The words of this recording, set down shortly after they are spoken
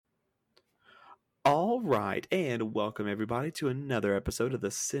All right, and welcome everybody to another episode of the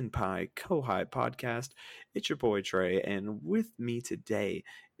Senpai Kohai podcast. It's your boy Trey, and with me today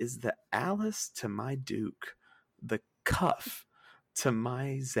is the Alice to my Duke, the Cuff to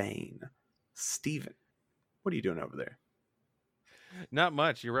my Zane, Steven. What are you doing over there? Not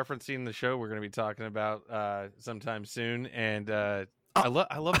much. You're referencing the show we're going to be talking about sometime soon, and I love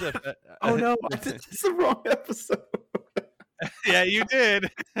the. Oh no, it's the wrong episode. Yeah, you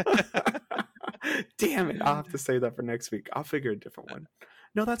did. Damn it! I'll have to save that for next week. I'll figure a different one.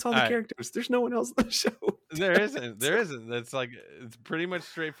 No, that's all the characters. There's no one else in the show. There isn't. That's it's pretty much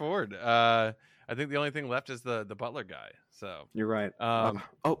straightforward. I think the only thing left is the butler guy. So you're right.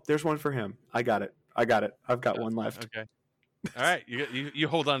 Oh, there's one for him. I got it. I've got one left. Okay. All right, you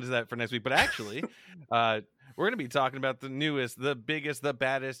hold on to that for next week. But actually, we're going to be talking about the newest, the biggest, the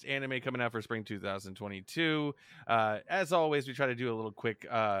baddest anime coming out for spring 2022. As always, we try to do a little quick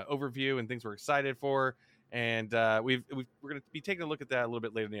overview and things we're excited for. And we're going to be taking a look at that a little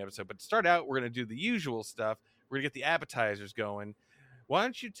bit later in the episode. But to start out, we're going to do the usual stuff. We're going to get the appetizers going. Why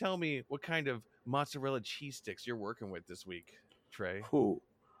don't you tell me what kind of mozzarella cheese sticks you're working with this week, Trey? Ooh,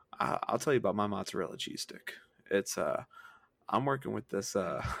 I'll tell you about my mozzarella cheese stick. It's I'm working with this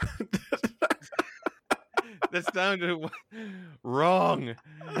that sounded wrong.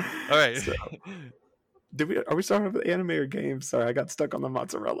 All right. So, are we starting with anime or games? Sorry, I got stuck on the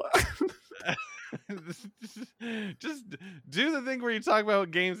mozzarella. Just do the thing where you talk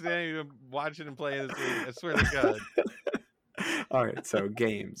about games that you're watching and playing this week. I swear to God. All right, so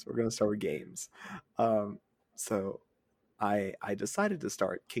games. We're gonna start with games. So I decided to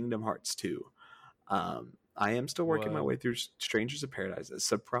start Kingdom Hearts 2. I am still working my way through Strangers of Paradise. A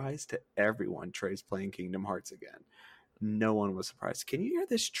surprise to everyone, Trey's playing Kingdom Hearts again. No one was surprised. Can you hear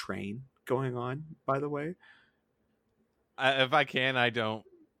this train going on, by the way? If I can, I don't.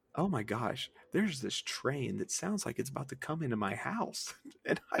 Oh my gosh. There's this train that sounds like it's about to come into my house.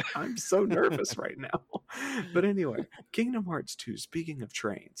 And I'm so nervous right now. But anyway, Kingdom Hearts 2, speaking of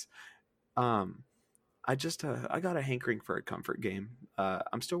trains, I got a hankering for a comfort game.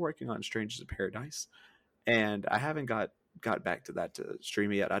 I'm still working on Strangers of Paradise. And I haven't got back to that to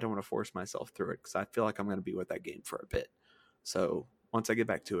stream it yet. I don't want to force myself through it because I feel like I'm going to be with that game for a bit. So once I get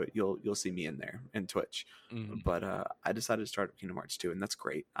back to it, you'll see me in there in Twitch. Mm-hmm. But I decided to start Kingdom Hearts 2, and that's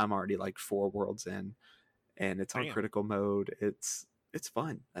great. I'm already like 4 worlds in, and it's on critical mode. It's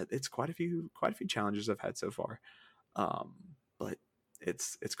fun. It's quite a few challenges I've had so far, but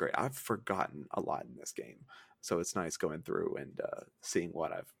it's great. I've forgotten a lot in this game, so it's nice going through and seeing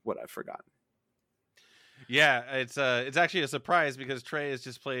what I've forgotten. Yeah, it's actually a surprise because Trey has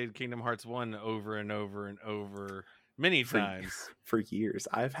just played Kingdom Hearts 1 over and over and over many times. For years.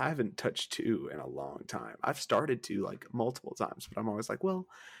 I haven't touched 2 in a long time. I've started 2 like multiple times, but I'm always like, well,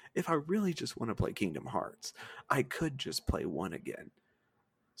 if I really just want to play Kingdom Hearts, I could just play 1 again.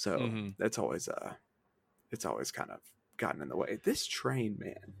 So that's always it's always kind of gotten in the way. This train,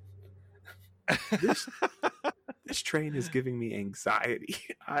 man. This train is giving me anxiety.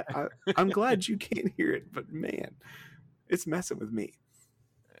 I'm glad you can't hear it, but man, it's messing with me.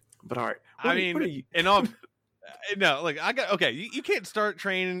 But all right, no, like you can't start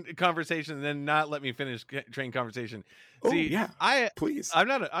train conversation and then not let me finish train conversation. See, please. I'm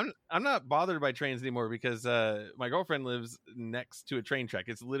not bothered by trains anymore because my girlfriend lives next to a train track.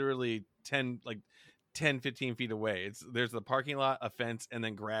 It's literally 10, 15 feet away. There's the parking lot, a fence, and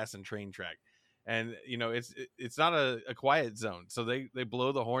then grass and train track. And it's not a quiet zone, so they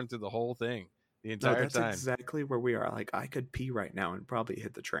blow the horn through the whole thing the entire time. That's exactly where we are. Like I could pee right now and probably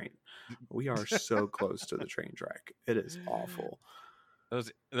hit the train. We are so close to the train track. It is awful.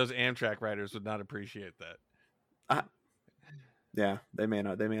 Those Amtrak riders would not appreciate that. Yeah, they may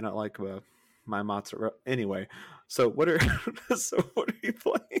not like my mozzarella. Anyway, so what are you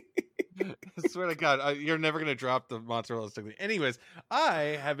playing? I swear to God, you're never gonna drop the mozzarella stick. Anyways,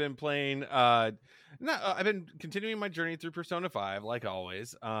 I have been playing. I've been continuing my journey through Persona 5, like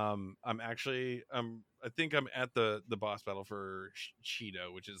always. I think I'm at the boss battle for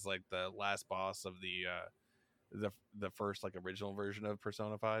Shido, which is like the last boss of the first like original version of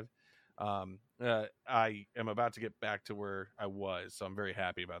Persona 5. I am about to get back to where I was, so I'm very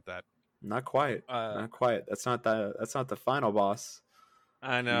happy about that. Not quite. That's not the final boss.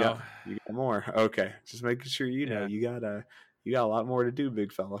 I know. You got more. Okay, just making sure you know. You got a lot more to do,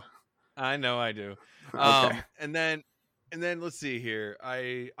 big fella. I know I do. Okay. And then let's see here.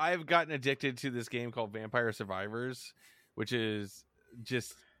 I've gotten addicted to this game called Vampire Survivors, which is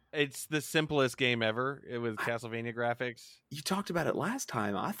it's the simplest game ever with Castlevania graphics. You talked about it last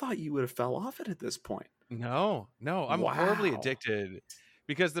time. I thought you would have fell off it at this point. No, I'm horribly addicted.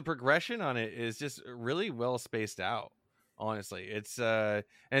 because the progression on it is just really well spaced out. Honestly, and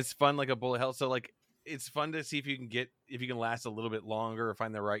it's fun like a bullet hell. So like it's fun to see if you can last a little bit longer or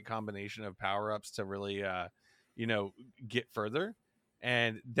find the right combination of power ups to really get further.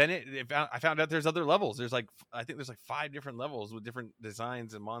 And then I found out there's other levels. I think there's like 5 different levels with different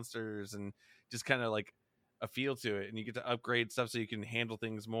designs and monsters and just kind of like a feel to it, and you get to upgrade stuff so you can handle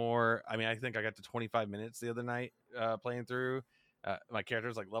things more. I mean, I think I got to 25 minutes the other night playing through. My character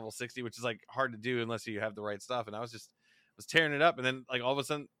was like level 60, which is like hard to do unless you have the right stuff. And I was tearing it up, and then like all of a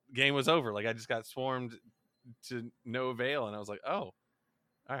sudden, game was over. Like I just got swarmed to no avail, and I was like, oh,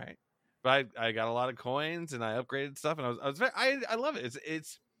 all right. But I got a lot of coins, and I upgraded stuff, and I love it.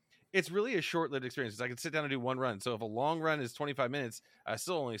 It's really a short-lived experience. I can sit down and do one run. So if a long run is 25 minutes, I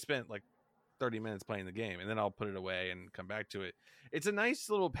still only spent like 30 minutes playing the game, and then I'll put it away and come back to it. It's a nice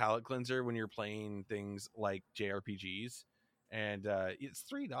little palate cleanser when you're playing things like JRPGs, and it's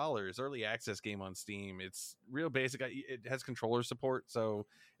 $3 early access game on Steam. It's real basic. It has controller support, so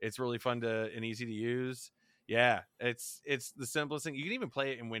it's really fun and easy to use. Yeah, it's the simplest thing. You can even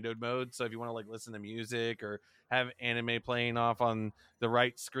play it in windowed mode, so if you want to like listen to music or have anime playing off on the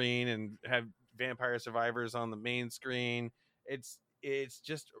right screen and have Vampire Survivors on the main screen, it's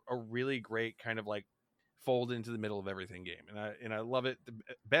just a really great kind of like fold into the middle of everything game, and I love it. The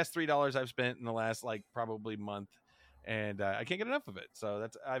best $3 I've spent in the last like probably month, and I can't get enough of it. So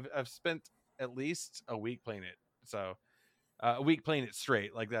I've spent at least a week playing it. So a week playing it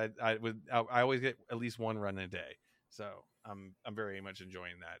straight like that. I always get at least one run a day. So I'm very much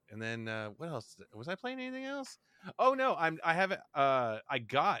enjoying that. And then what else was I playing? Anything else? Oh no, I haven't. I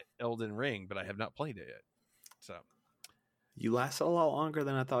got Elden Ring, but I have not played it yet. So. You last a lot longer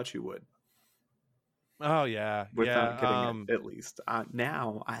than I thought you would. Oh yeah, without getting it at least.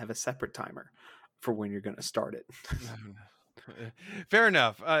 Now I have a separate timer for when you're going to start it. Fair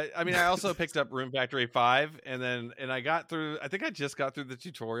enough. I mean, I also picked up Rune Factory 5, and I got through. I think I just got through the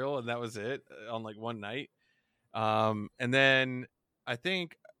tutorial, and that was it on like one night. And then I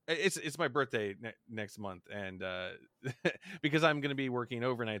think it's my birthday next month, and because I'm going to be working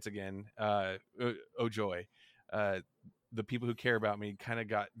overnights again. Oh joy. The people who care about me kind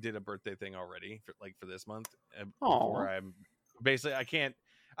of did a birthday thing already for this month. Before I'm basically I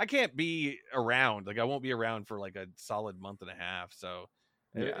can't be around. Like I won't be around for like a solid month and a half. So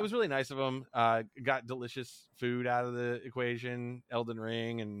it was really nice of them. Got delicious food out of the equation, Elden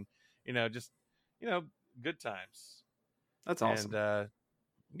Ring, and just good times. That's awesome. And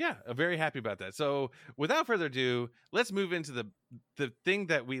yeah, I'm very happy about that. So without further ado, let's move into the thing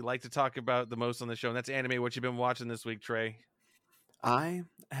that we like to talk about the most on the show, and that's anime. What you've been watching this week, Trey? I'm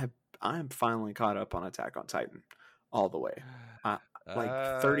finally caught up on Attack on Titan all the way.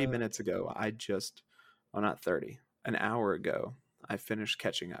 Like 30 minutes ago, not 30, an hour ago, I finished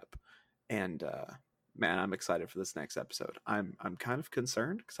catching up, and man, I'm excited for this next episode. I'm kind of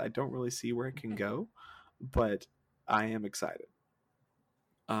concerned because I don't really see where it can go, but I am excited.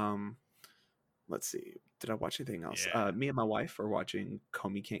 Let's see. Did I watch anything else? Yeah. Me and my wife are watching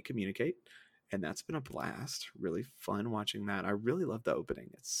Komi Can't Communicate, and that's been a blast. Really fun watching that. I really love the opening.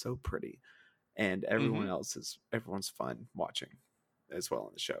 It's so pretty, and everyone's fun watching as well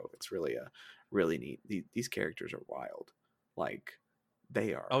in the show. It's really neat. These characters are wild. Like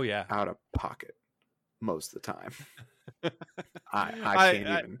they are out of pocket most of the time. I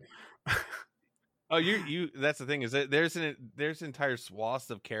can't even. Oh, you that's the thing, is that there's entire swaths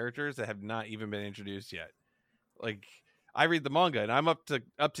of characters that have not even been introduced yet. Like I read the manga and I'm up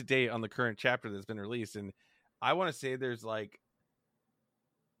to date on the current chapter that's been released, and I want to say there's like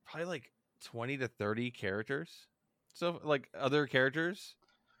probably like 20 to 30 characters. So like other characters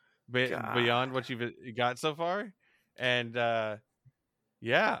beyond what you've got so far. And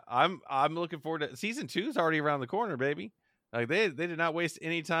yeah, I'm looking forward to season 2 is already around the corner, baby. Like they did not waste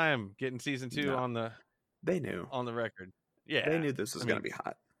any time getting season 2 on the record. Yeah, they knew this was going to be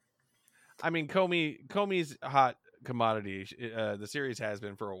hot. I mean, Komi's hot commodity. The series has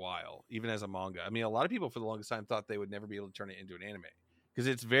been for a while, even as a manga. I mean, a lot of people for the longest time thought they would never be able to turn it into an anime because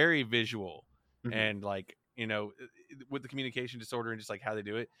it's very visual and like with the communication disorder and just like how they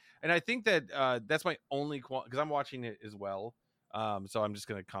do it. And I think that that's my only because I'm watching it as well. So I'm just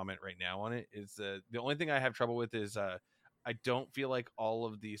going to comment right now on it. Is the only thing I have trouble with is I don't feel like all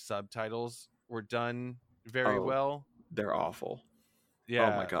of the subtitles were done very well. They're awful.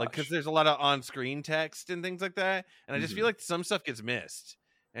 Yeah. Oh my gosh. Because there's a lot of on-screen text and things like that. And I just feel like some stuff gets missed.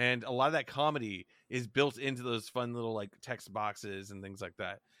 And a lot of that comedy is built into those fun little like text boxes and things like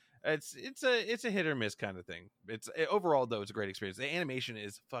that. It's a hit or miss kind of thing. Overall though, it's a great experience. The animation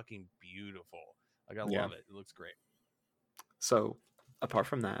is fucking beautiful. Like I love it. It looks great. So apart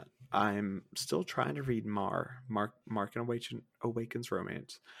from that, I'm still trying to read Mark and Awakens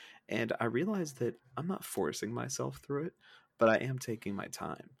Romance, and I realize that I'm not forcing myself through it, but I am taking my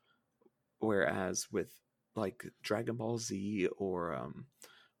time. Whereas with like Dragon Ball Z or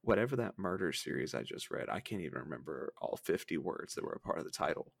whatever that murder series I just read, I can't even remember all 50 words that were a part of the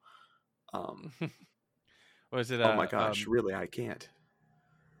title. Um, Was it oh my gosh, really, I can't.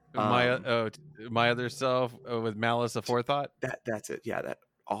 my Um, my other self with malice aforethought? that's it. Yeah, that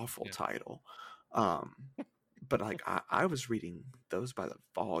awful Yeah. title. Um, but like I was reading those by the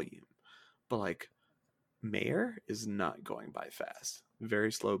volume, but like Mayor is not going by fast.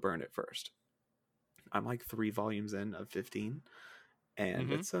 Very slow burn at first. I'm like 3 volumes in of 15, and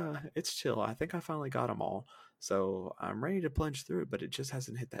Mm-hmm. it's chill. I think I finally got them all, so I'm ready to plunge through it. But it just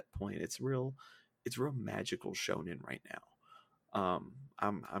hasn't hit that point. It's real magical shonen right now.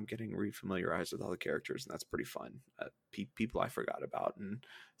 I'm getting refamiliarized with all the characters, and that's pretty fun. People I forgot about, and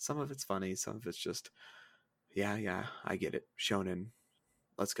some of it's funny, some of it's just, yeah, I get it. Shonen,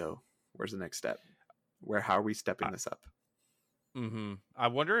 let's go. Where's the next step? How are we stepping this up? Mm-hmm. I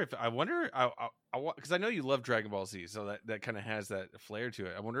wonder because I know you love Dragon Ball Z, so that kind of has that flair to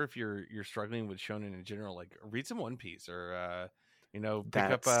it. I wonder if you're struggling with shonen in general. Like, read some One Piece or pick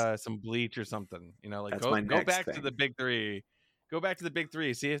up That's some Bleach or something. Like that's my go next back to thing. the big three. Go back to the big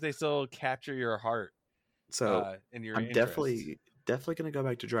three. See if they still capture your heart So and your I'm interest. definitely gonna go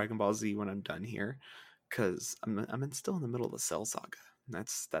back to Dragon Ball Z when I'm done here, because still in the middle of the Cell Saga. And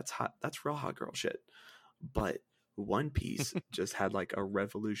that's hot. That's real hot girl shit. But One Piece just had like a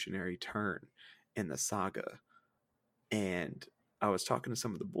revolutionary turn in the saga, and I was talking to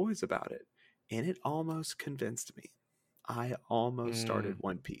some of the boys about it, and it almost convinced me. I almost started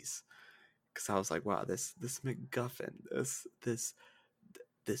One Piece because I was like, wow, this MacGuffin,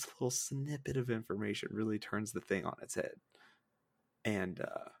 this little snippet of information really turns the thing on its head, and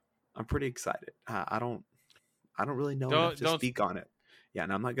I'm pretty excited. I don't really know enough to Don't. speak on it. Yeah,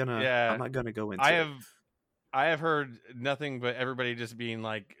 and I'm Yeah, not gonna go I into it. have. I have heard nothing but everybody just being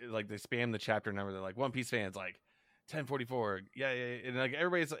like they spam the chapter number. They're like One Piece fans, like 1044. Yeah, and like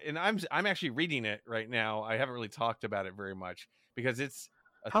everybody's, and I'm actually reading it right now. I haven't really talked about it very much because it's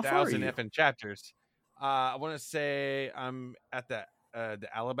a How far are thousand you? effing chapters. I want to say I'm at the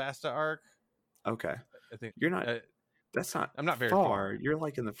Alabasta arc. Okay, I think you're not. That's not I'm not very far. far. You're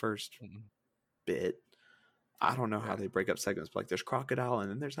like in the first Mhm. bit. I don't know how Yeah, they break up segments, but like there's Crocodile and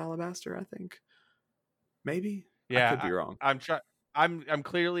then there's Alabaster, I think. Maybe. I could yeah. be wrong. I'm trying. I'm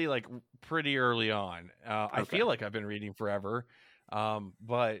clearly like pretty early on. I Okay. feel like I've been reading forever,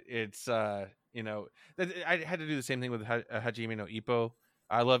 but it's I had to do the same thing with Hajime no Ippo.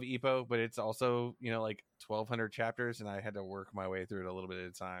 I love Ippo, but it's also like 1,200 chapters, and I had to work my way through it a little bit at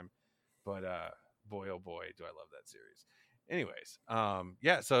a time. But boy, oh boy, do I love that series. Anyways,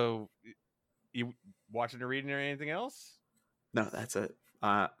 yeah. So you watching or reading or anything else? No, that's it.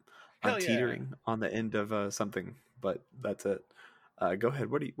 I'm Hell yeah. teetering on the end of something, but that's it. Go ahead.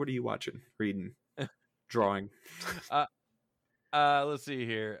 What are you watching? Reading, drawing. uh, let's see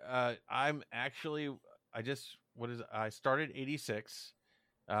here. I'm actually I just what is I started 86.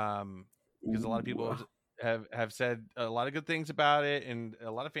 Because a lot of people Ooh. have said a lot of good things about it, and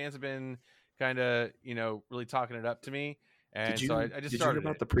a lot of fans have been kind of really talking it up to me, and so I just Did you hear started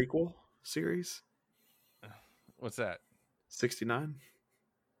about it. the prequel series? What's that? 69.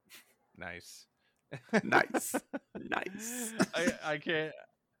 Nice. Nice. Nice.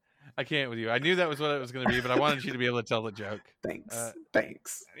 I can't with you. I knew that was what it was going to be, but I wanted you to be able to tell the joke. Thanks.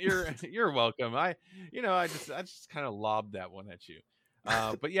 Thanks. You're welcome. I just kind of lobbed that one at you.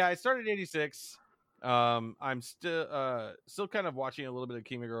 But yeah, I started 86. I'm still kind of watching a little bit of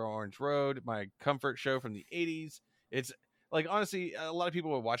Kimagure Orange Road, my comfort show from the 80s. It's like, honestly, a lot of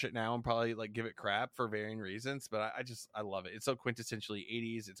people would watch it now and probably like give it crap for varying reasons, but I love it. It's so quintessentially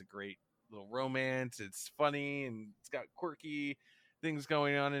 80s. It's a great little romance. It's funny and it's got quirky things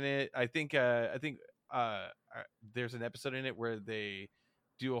going on in it. I think there's an episode in it where they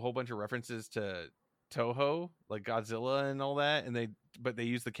do a whole bunch of references to Toho, like Godzilla and all that, and they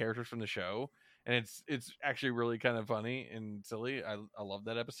use the characters from the show, and it's actually really kind of funny and silly. I love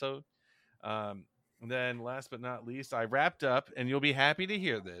that episode. And then last but not least, I wrapped up, and you'll be happy to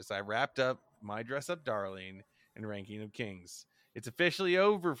hear this. I wrapped up My Dress Up Darling and Ranking of Kings. It's officially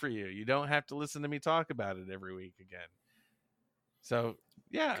over for you. You don't have to listen to me talk about it every week again. So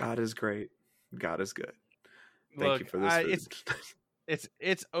yeah, God is great. God is good. Thank you look, for this food.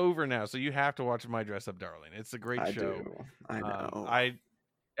 it's over now. So you have to watch My Dress Up Darling. It's a great I show. do. I know.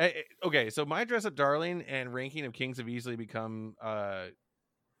 Okay, so My Dress Up Darling and Ranking of Kings have easily become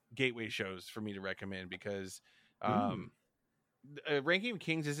gateway shows for me to recommend because Mm. Ranking of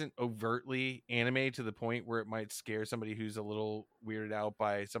Kings isn't overtly anime to the point where it might scare somebody who's a little weirded out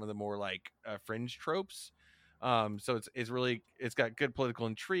by some of the more like fringe tropes. So it's got good political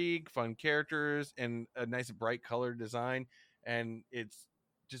intrigue, fun characters, and a nice bright color design, and it's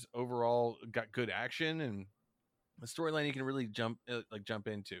just overall got good action and a storyline you can really jump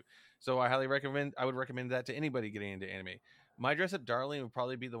into. So I would recommend that to anybody getting into anime. My Dress Up Darling would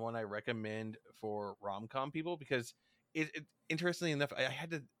probably be the one I recommend for rom-com people, because interestingly enough, I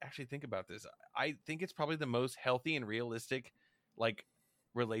had to actually think about this. I think it's probably the most healthy and realistic like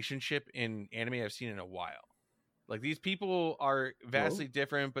relationship in anime I've seen in a while. Like, these people are vastly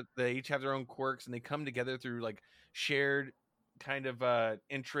different, but they each have their own quirks, and they come together through like shared kind of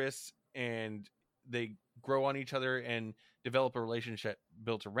interests, and they grow on each other and develop a relationship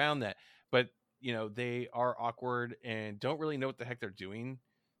built around that. But they are awkward and don't really know what the heck they're doing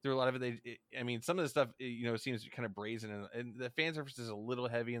through a lot of it. I mean, some of the stuff seems kind of brazen, and the fan service is a little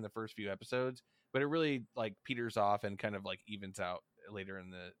heavy in the first few episodes, but it really like peters off and kind of like evens out later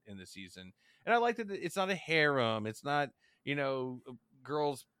in the season. And I like that it's not a harem. It's not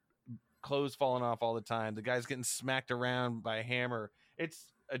girls clothes falling off all the time, the guy's getting smacked around by a hammer.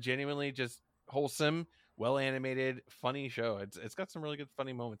 It's a genuinely just wholesome, well animated, funny show. It's got some really good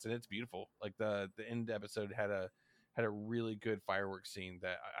funny moments, and it's beautiful. Like the end episode had a really good fireworks scene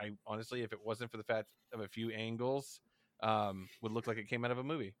that I honestly, if it wasn't for the fact of a few angles, would look like it came out of a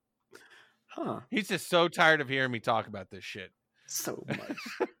movie. He's just so tired of hearing me talk about this shit so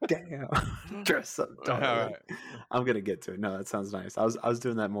much. Damn. Dress Up Darling. Right. I'm gonna get to it. No, that sounds nice. I was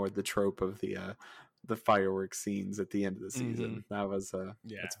doing that more the trope of the fireworks scenes at the end of the season. That was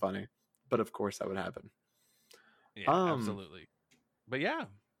it's funny. But of course that would happen. Yeah, absolutely. But yeah.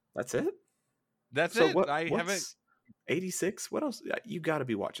 That's it? That's it. I haven't 86? What else? You gotta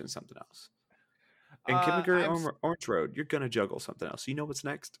be watching something else. In Kindergarten Orange Road, you're gonna juggle something else. You know what's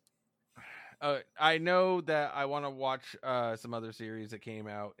next? I know that I want to watch some other series that came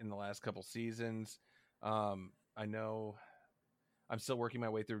out in the last couple seasons. I know I'm still working my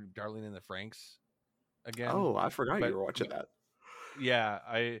way through Darling in the Franxx again. Oh, I forgot you were watching that. Yeah,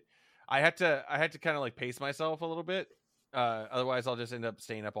 I had to kind of like pace myself a little bit. Otherwise, I'll just end up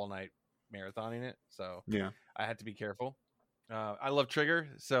staying up all night marathoning it. So yeah, I had to be careful. I love Trigger,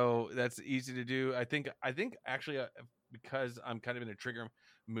 so that's easy to do. I think actually because I'm kind of in a Trigger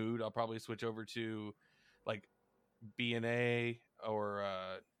mood, I'll probably switch over to like BNA or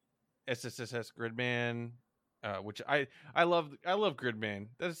SSS Gridman, which I love Gridman.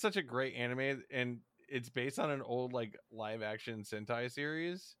 That's such a great anime, and it's based on an old like live action Sentai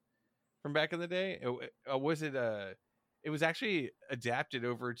series from back in the day. It was actually adapted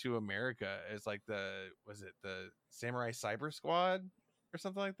over to America as like the Samurai Cyber Squad or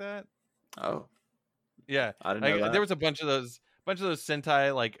something like that. Oh, yeah, I didn't know that. There was a bunch of those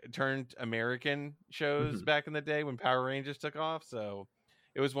Sentai like turned American shows back in the day when Power Rangers took off. So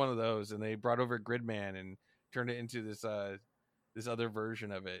it was one of those, and they brought over Gridman and turned it into this this other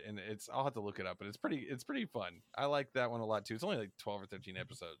version of it. And I'll have to look it up, but it's pretty fun. I like that one a lot too. It's only like 12 or 13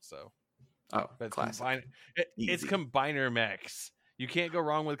 episodes, so but it's Combiner Mechs. You can't go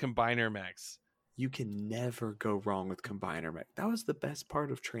wrong with Combiner Mechs. You can never go wrong with Combiner Mech. That was the best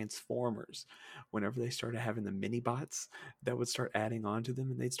part of Transformers. Whenever they started having the mini bots that would start adding on to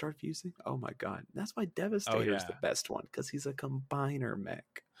them and they'd start fusing. Oh my god. That's why Devastator is the best one, because he's a Combiner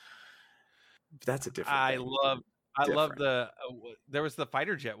Mech. That's a different I love there was the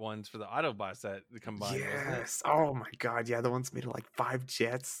fighter jet ones for the Autobots that combined. Yes. Oh my god. Yeah, the ones made of like 5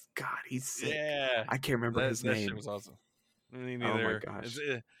 jets. God, he's sick. Yeah. I can't remember his name. That shit was awesome. Me neither. Oh my gosh.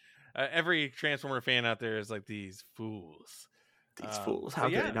 Every Transformer fan out there is like, these fools. How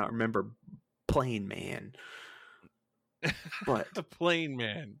could I not remember Plane Man? But Plane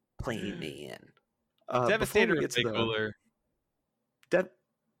Man. Devastator is way cooler.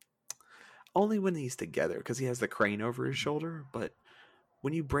 Only when he's together, because he has the crane over his shoulder. But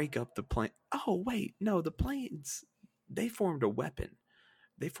when you break up the plane, oh wait, no, the planes, they formed a weapon.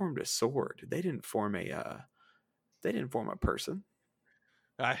 They formed a sword. They didn't form a person.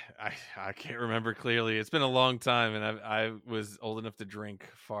 I can't remember clearly. It's been a long time, and I was old enough to drink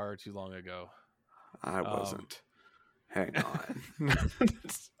far too long ago. I wasn't. Hang on.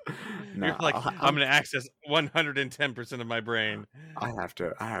 You're like, I'm going to access 110% of my brain. I have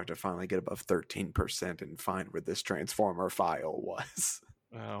to finally get above 13% and find where this Transformer file was.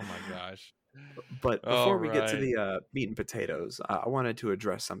 Oh my gosh. But before we get to the meat and potatoes, I wanted to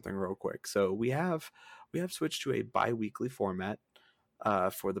address something real quick. So we have switched to a bi-weekly format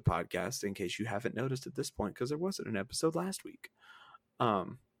for the podcast, in case you haven't noticed at this point, because there wasn't an episode last week.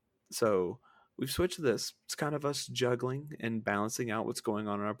 So we've switched to this. It's kind of us juggling and balancing out what's going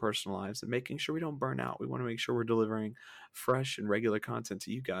on in our personal lives and making sure we don't burn out. We want to make sure we're delivering fresh and regular content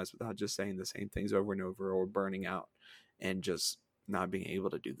to you guys without just saying the same things over and over or burning out and just not being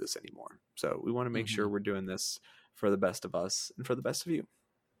able to do this anymore. So we want to make sure we're doing this for the best of us and for the best of you.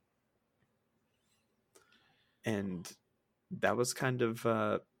 And that was kind of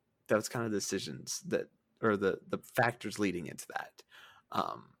decisions that, or the factors leading into that.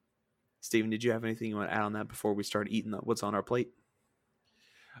 Steven, did you have anything you want to add on that before we start eating what's on our plate?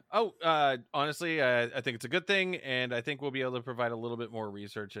 Oh, honestly, I think it's a good thing, and I think we'll be able to provide a little bit more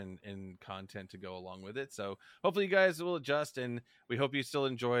research and content to go along with it. So hopefully you guys will adjust, and we hope you still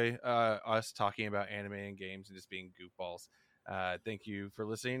enjoy us talking about anime and games and just being goofballs. Thank you for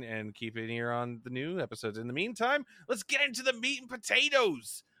listening, and keep it here on the new episodes. In the meantime, let's get into the meat and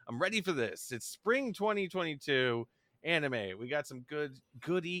potatoes. I'm ready for this. It's spring 2022 anime. We got some good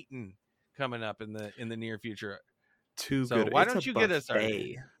eating coming up in the near future. Too so good. Why It's don't a you buffet. get us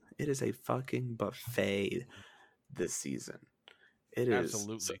started? It is a fucking buffet this season. It is.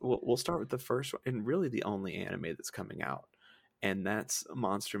 Absolutely. So we'll start with the first one, and really the only anime that's coming out, and that's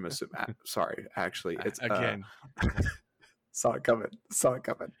Monster Musume. Sorry, actually, it's again. Saw it coming.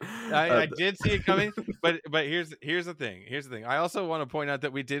 I did see it coming, but here's the thing. I also want to point out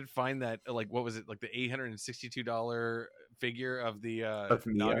that we did find that, like, what was it, like the $862 figure of the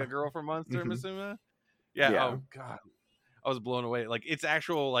Naga girl from Monster Musume? Yeah. Oh god, I was blown away. Like, it's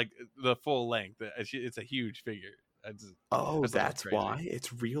actual, like, the full length. It's a huge figure. That's why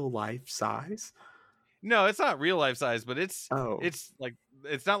it's real life size. No, it's not real life size, but it's like,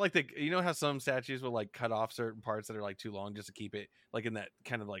 it's not like you know how some statues will like cut off certain parts that are like too long just to keep it like in that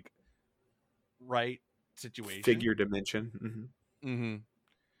kind of like right situation, figure dimension.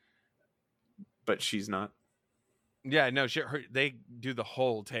 But she's not. Yeah, no, they do the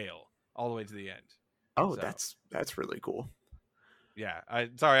whole tail all the way to the end. Oh, so that's really cool. Yeah, I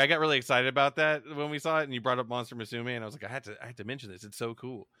got really excited about that when we saw it, and you brought up Monster Musume, and I was like, I had to mention this. It's so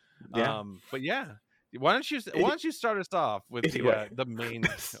cool. Yeah. But yeah, why don't you start us off with the main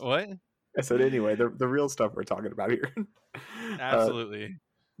what? I said anyway, the real stuff we're talking about here. Absolutely.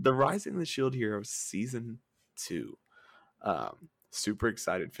 The Rising of the Shield Hero Season 2. Super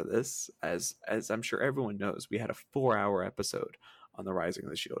excited for this. As I'm sure everyone knows, we had a 4-hour episode on the Rising of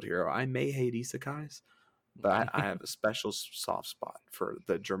the Shield Hero. I may hate isekais, but I have a special soft spot for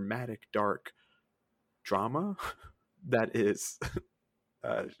the dramatic, dark drama that is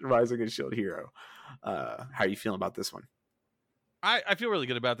Rising of the Shield Hero. How are you feeling about this one? I feel really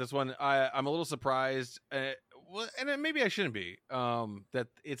good about this one. I'm a little surprised, and maybe I shouldn't be, that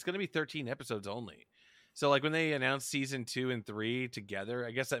it's going to be 13 episodes only. So, like, when they announced season 2 and 3 together,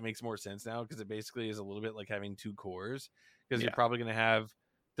 I guess that makes more sense now, because it basically is a little bit like having two cores, because you're probably going to have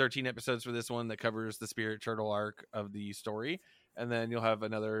 13 episodes for this one that covers the Spirit Turtle arc of the story, and then you'll have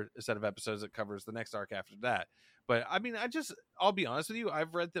another set of episodes that covers the next arc after that. But I mean, I'll be honest with you,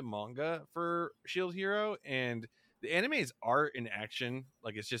 I've read the manga for Shield Hero, and the anime's art and action,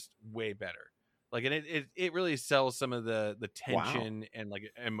 like, it's just way better. Like, and it really sells some of the tension and like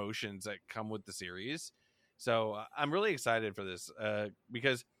emotions that come with the series. So I'm really excited for this,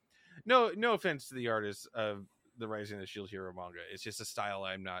 because no offense to the artists of the Rising of the Shield Hero manga, it's just a style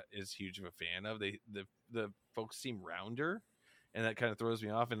I'm not as huge of a fan of. The folks seem rounder, and that kind of throws me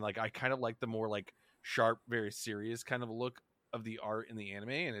off. And like, I kind of like the more like sharp, very serious kind of look of the art in the anime,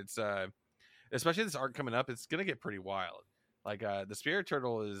 and it's especially this art coming up, it's gonna get pretty wild. Like, the Spirit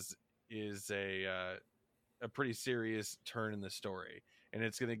Turtle is a pretty serious turn in the story, and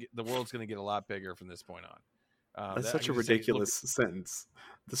the world's gonna get a lot bigger from this point on. That's such a ridiculous sentence.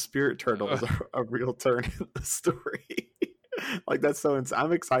 The Spirit Turtle is a real turn in the story. Like, that's so insane.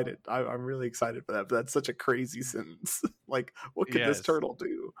 I'm excited. I'm really excited for that. But that's such a crazy sentence. Like, what could this turtle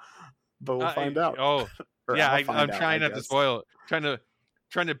do? But we'll find out. Oh, yeah. I'm trying not to spoil it.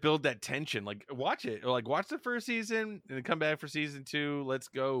 Trying to build that tension. Like, watch it. Or like, watch the first season and then come back for season 2. Let's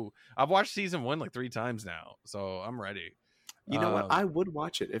go. I've watched season 1 like 3 times now, so I'm ready. You know what? I would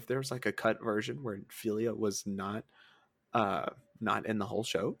watch it if there's like a cut version where Philia was not in the whole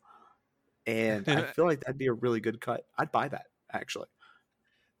show, and I feel like that'd be a really good cut. I'd buy that, actually.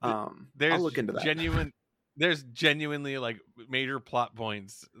 I'll look into that. There's genuinely like major plot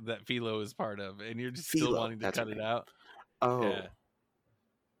points that Philo is part of, and you're just still wanting to cut it out. Oh, yeah.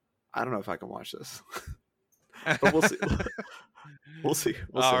 I don't know if I can watch this, but we'll see. We'll see.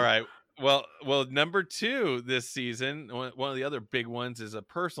 All right. Well, number 2 this season, one of the other big ones, is a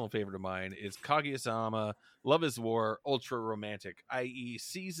personal favorite of mine, is Kaguya-sama Love is War Ultra Romantic, i.e.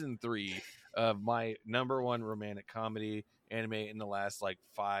 season 3 of my number 1 romantic comedy anime in the last like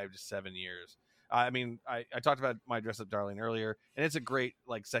 5 to 7 years. I mean, I talked about My Dress Up Darling earlier, and it's a great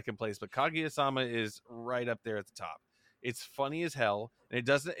like second place, but Kaguya-sama is right up there at the top. It's funny as hell, and it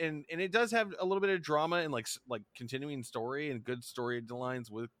does and it does have a little bit of drama and like continuing story and good storylines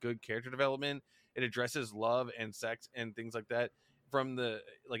with good character development. It addresses love and sex and things like that from the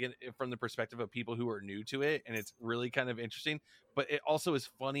from the perspective of people who are new to it, and it's really kind of interesting. But it also is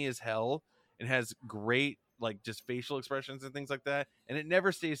funny as hell and has great like just facial expressions and things like that, and it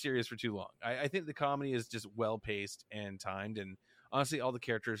never stays serious for too long. I think the comedy is just well paced and timed, and honestly, all the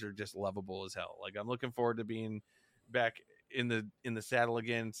characters are just lovable as hell. Like I'm looking forward to being back in the saddle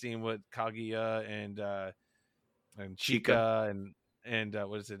again, seeing what Kaguya and Chika and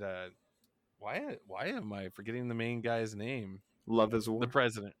what is it? Why am I forgetting the main guy's name? Love is War. The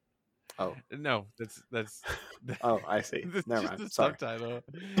president. Oh no, that's oh, I see. Never mind. The Sorry. Subtitle.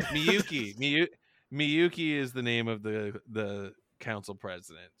 Miyuki is the name of the council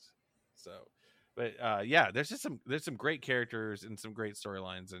president. So, but yeah, there's some great characters and some great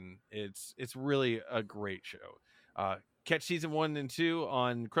storylines, and it's really a great show. Catch season 1 and 2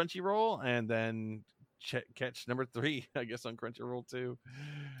 on Crunchyroll, and then catch number 3, I guess, on Crunchyroll too.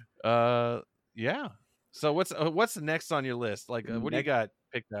 Yeah. So what's next on your list? Like, what do you got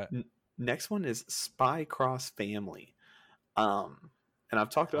picked up? Next one is Spy Cross Family. And I've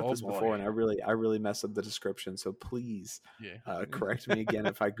talked about this before, and I really messed up the description. So please correct me again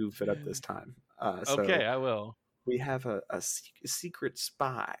if I goof it up this time. Okay, I will. We have a secret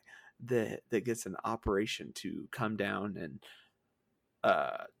spy that gets an operation to come down and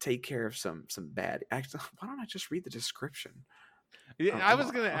take care of some bad. Actually, why don't I just read the description? Yeah, I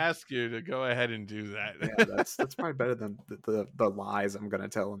was going to ask you to go ahead and do that. Yeah, that's probably better than the lies I'm going to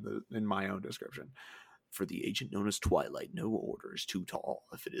tell in my own description. For the agent known as Twilight, no order is too tall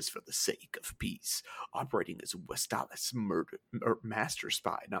if it is for the sake of peace. Operating as Westalis master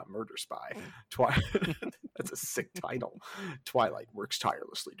spy, not murder spy. That's a sick title. Twilight works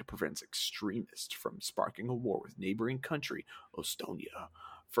tirelessly to prevent extremists from sparking a war with neighboring country, Ostonia.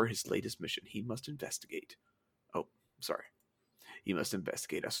 For his latest mission, he must investigate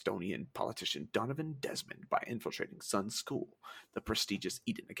Estonian politician Donovan Desmond by infiltrating Sun's school, the prestigious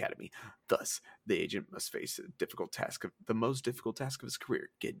Eden Academy. Thus, the agent must face the most difficult task of his career: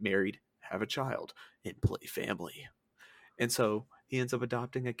 get married, have a child, and play family. And so he ends up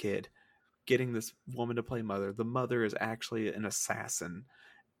adopting a kid, getting this woman to play mother. The mother is actually an assassin,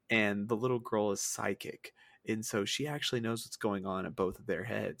 and the little girl is psychic. And so she actually knows what's going on in both of their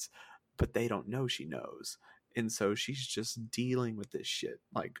heads, but they don't know she knows. And so she's just dealing with this shit.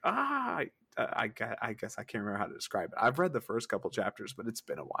 Like, I guess I can't remember how to describe it. I've read the first couple chapters, but it's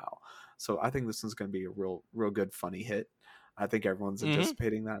been a while. So I think this one's going to be a real good, funny hit. I think everyone's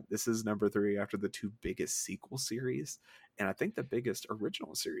anticipating that. This is number 3 after the 2 biggest sequel series. And I think the biggest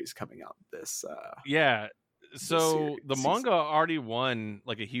original series coming out this. Yeah. So the manga already won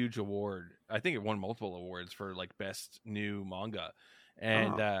like a huge award. I think it won multiple awards for like best new manga.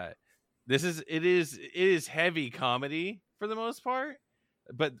 And, it is heavy comedy for the most part,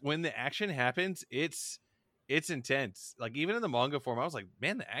 but when the action happens, it's intense. Like even in the manga form, I was like,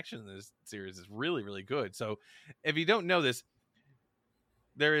 man, the action in this series is really, really good. So if you don't know this,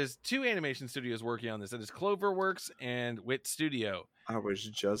 there is 2 animation studios working on this. It is Cloverworks and Wit Studio. I was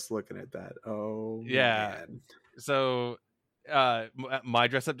just looking at that. Oh yeah. Man. So My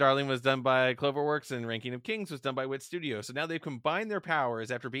Dress Up Darling was done by Cloverworks, and Ranking of Kings was done by Wit Studio. So now they've combined their powers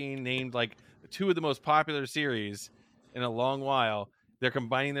after being named like 2 of the most popular series in a long while. They're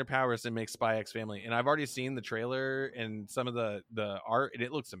combining their powers to make Spy X Family. And I've already seen the trailer and some of the art, and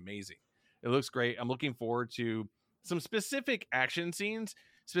it looks amazing. It looks great. I'm looking forward to some specific action scenes.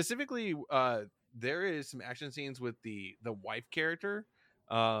 Specifically, there is some action scenes with the wife character.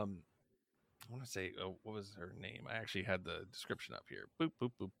 I want to say, what was her name? I actually had the description up here. Boop,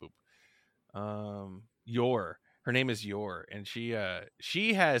 boop, boop, boop. Yor. Her name is Yor, and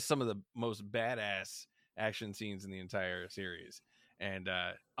she has some of the most badass action scenes in the entire series. And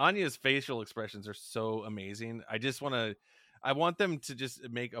Anya's facial expressions are so amazing. I want them to just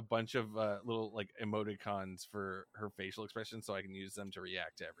make a bunch of little like emoticons for her facial expressions so I can use them to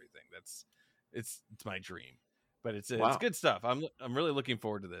react to everything. It's my dream. But it's good stuff. I'm really looking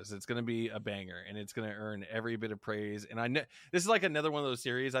forward to this. It's going to be a banger, and it's going to earn every bit of praise. And I know this is like another one of those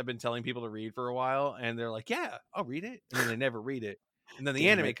series I've been telling people to read for a while, and they're like, "Yeah, I'll read it," and then they never read it. And then the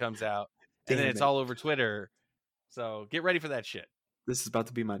anime comes out, and then it's all over Twitter. So get ready for that shit. This is about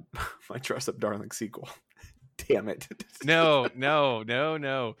to be my Dress Up Darling sequel. Damn it! No.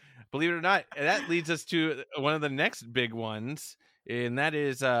 Believe it or not, that leads us to one of the next big ones, and that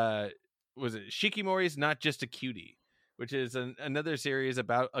is was it Shikimori's Not Just a Cutie, which is another series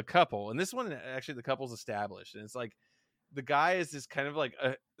about a couple. And this one, actually, the couple's established. And it's like the guy is this kind of like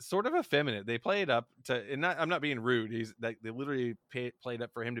a sort of effeminate. They play it up to, and I'm not being rude. He's like, they literally played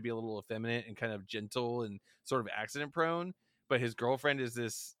up for him to be a little effeminate and kind of gentle and sort of accident prone. But his girlfriend is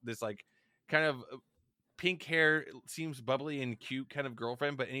this like kind of pink hair, seems bubbly and cute kind of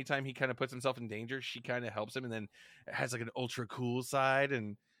girlfriend, but anytime he kind of puts himself in danger, she kind of helps him, and then has like an ultra cool side,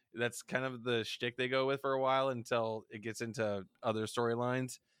 and that's kind of the shtick they go with for a while until it gets into other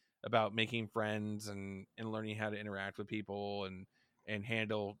storylines about making friends and learning how to interact with people and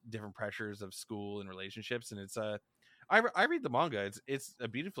handle different pressures of school and relationships. And it's I read the manga. It's a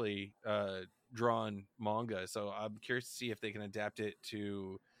beautifully drawn manga, so I'm curious to see if they can adapt it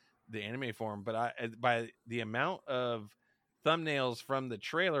to the anime form. But by the amount of thumbnails from the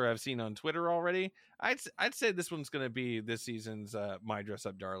trailer I've seen on Twitter already, I'd say this one's going to be this season's My Dress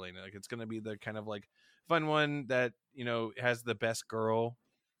Up Darling. Like, it's going to be the kind of like fun one that, you know, has the best girl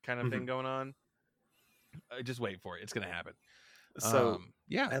kind of thing going on. Just wait for it. It's going to happen. So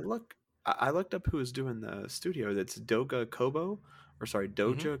yeah, I looked up who is doing the studio. That's Doja Kobo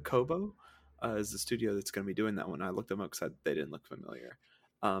Kobo is the studio that's going to be doing that one. I looked them up because they didn't look familiar.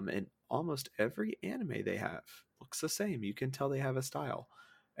 And almost every anime they have looks the same. You can tell they have a style,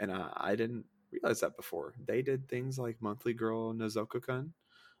 and I didn't realize that before. They did things like Monthly Girl Nozoka-kun,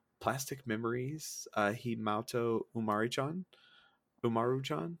 Plastic Memories, Himato Umaru-chan.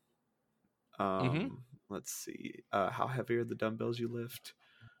 Let's see. How heavy are the dumbbells you lift?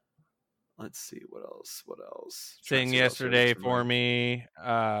 Let's see. What else? Sing Yesterday for Me.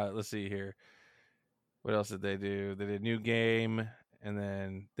 Let's see here. What else did they do? They did New Game, and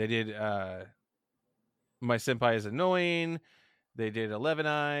then they did My Senpai is Annoying. They did 11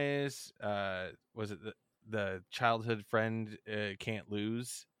 Eyes. Was it the Childhood Friend Can't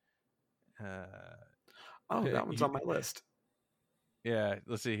Lose? That one's on my list. Yeah,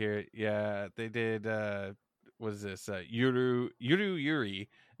 let's see here. Yeah, they did what is this? Yuri.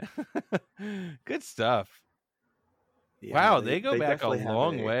 Good stuff. Yeah, wow, they go back a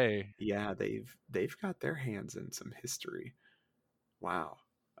long way. Yeah, they've got their hands in some history. Wow.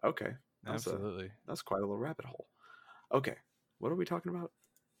 Okay. Absolutely. That's quite a little rabbit hole. Okay. What are we talking about?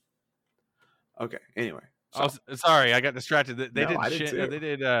 Okay. Anyway. So, sorry, I got distracted. They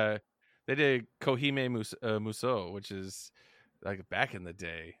did Kohime Muso, which is like back in the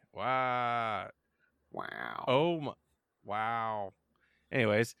day. Wow. Oh, wow.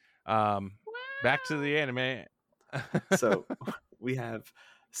 Anyways, back to the anime. So we have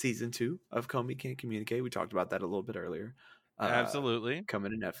season 2 of Komi Can't Communicate. We talked about that a little bit earlier. Absolutely.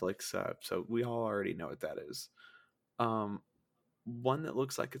 Coming to Netflix. So we all already know what that is. One that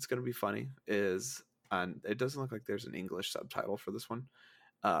looks like it's going to be funny is, and it doesn't look like there's an English subtitle for this one.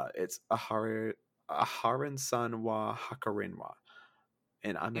 It's Aharen-san wa Hakarenwa.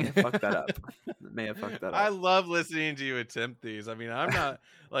 And I may have fucked that up. I love listening to you attempt these. I mean, I'm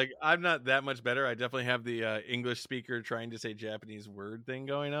not that much better. I definitely have the English speaker trying to say Japanese word thing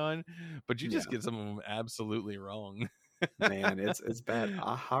going on, but you just get some of them absolutely wrong. Man, it's bad.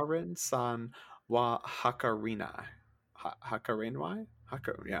 Aharen-san wa Hakarenai. Hakarenai?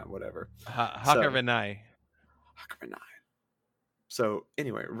 Yeah, whatever. Hakarenai. So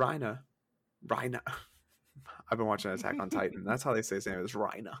anyway, Rhina. I've been watching Attack on Titan. That's how they say his name is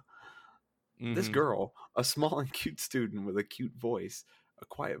Rhina. This girl, a small and cute student with a cute voice, a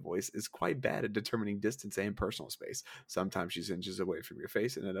quiet voice, is quite bad at determining distance and personal space. Sometimes she's inches away from your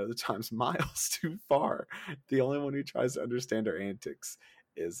face, and at other times miles too far. The only one who tries to understand her antics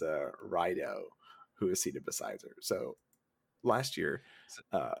is Rido, who is seated beside her. So not last year,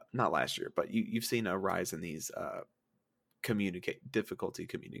 but you've seen a rise in these difficulty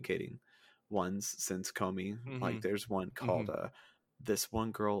communicating ones since Komi. Like there's one called This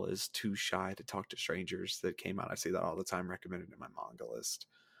One Girl Is Too Shy to Talk to Strangers that came out. I see that all the time, recommended in my manga list.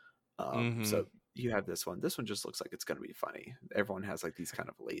 So you have this one. This one just looks like it's going to be funny. Everyone has like these kind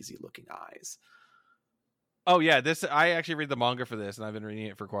of lazy looking eyes. Oh yeah, I actually read the manga for this, and I've been reading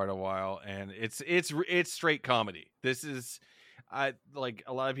it for quite a while, and it's straight comedy. This is like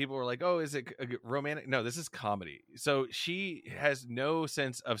a lot of people were like, oh, is it romantic? No, this is comedy. So she has no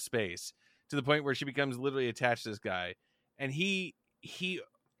sense of space, to the point where she becomes literally attached to this guy, and he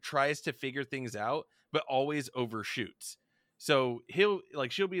tries to figure things out, but always overshoots. So she'll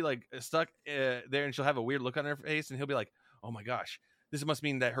be like stuck there, and she'll have a weird look on her face, and he'll be like, oh my gosh, this must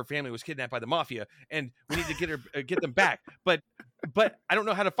mean that her family was kidnapped by the mafia, and we need to get them back. But I don't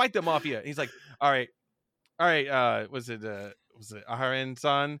know how to fight the mafia. And he's like, all right. Was it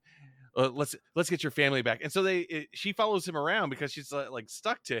Aharen-san? Let's get your family back. And so she follows him around because she's like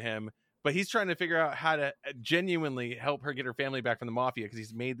stuck to him, but he's trying to figure out how to genuinely help her get her family back from the mafia because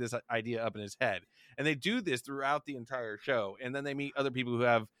he's made this idea up in his head. And they do this throughout the entire show. And then they meet other people who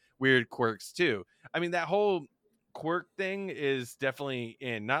have weird quirks too. I mean, that whole quirk thing is definitely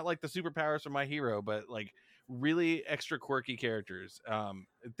in, not like the superpowers from My Hero, but like really extra quirky characters.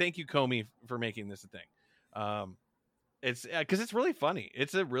 Thank you, Comey, for making this a thing. It's because it's really funny.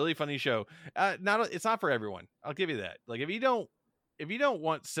 It's a really funny show. It's not for everyone. I'll give you that. Like if you don't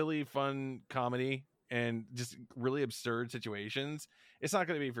want silly, fun comedy and just really absurd situations, it's not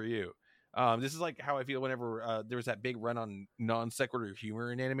going to be for you. This is like how I feel whenever there was that big run on non sequitur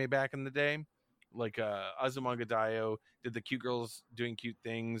humor in anime back in the day. Like Azumanga Daioh did the cute girls doing cute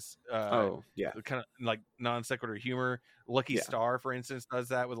things. Oh yeah, kind of like non sequitur humor. Lucky Yeah. Star, for instance, does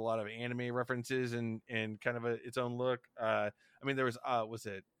that with a lot of anime references and kind of its own look. I mean, there was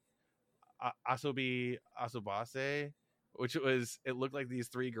it Asobi Asobase, which it looked like these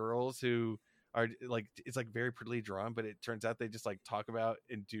three girls who are like, it's like very prettily drawn, but it turns out they just like talk about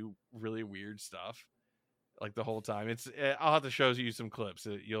and do really weird stuff like the whole time. I'll have to show you some clips.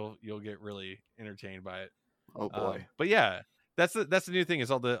 You'll get really entertained by it. Oh boy. But yeah, that's the new thing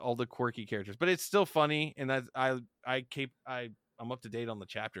is all the quirky characters, but it's still funny. And that's I'm up to date on the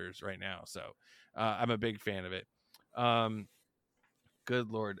chapters right now, so I'm a big fan of it.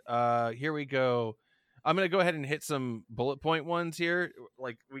 Good Lord. Here we go. I'm going to go ahead and hit some bullet point ones here.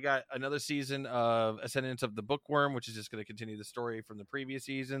 Like we got another season of Ascendance of the Bookworm, which is just going to continue the story from the previous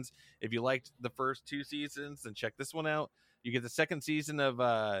seasons. If you liked the first two seasons, then check this one out. You get the second season of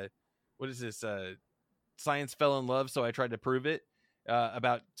what is this? Science Fell in Love, So I Tried to Prove It.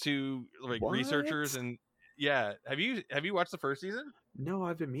 About two like researchers and yeah. Have you watched the first season? No,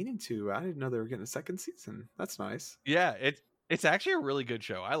 I've been meaning to. I didn't know they were getting a second season. That's nice. Yeah, it's actually a really good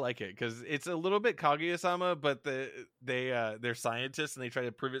show. I like it because it's a little bit Kaguya-sama, but they're scientists and they try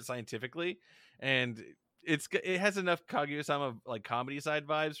to prove it scientifically, and it has enough Kaguya-sama like comedy side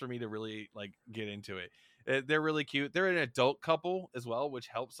vibes for me to really like get into it. They're really cute. They're an adult couple as well, which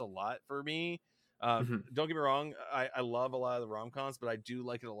helps a lot for me. Don't get me wrong, I love a lot of the rom-coms, but I do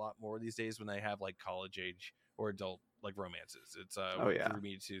like it a lot more these days when they have like college age or adult like romances. It's drew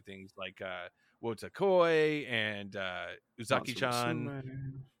me to things like Wotakoi and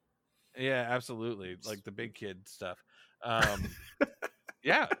Uzaki-chan. Yeah, absolutely. Like the big kid stuff.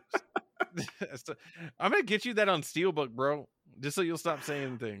 Yeah. So, I'm gonna get you that on Steelbook, bro, just so you'll stop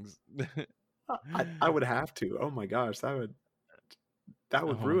saying things. I would have to. Oh my gosh, that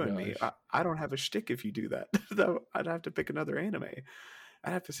would ruin me. I don't have a shtick if you do that. I'd have to pick another anime.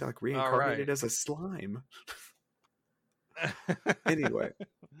 I'd have to say like reincarnated as a slime. Anyway,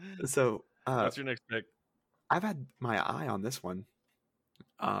 so what's your next pick? I've had my eye on this one.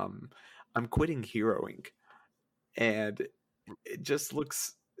 I'm quitting Hero Inc. And it just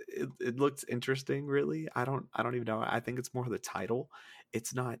looks it looks interesting, really. I don't even know. I think it's more the title.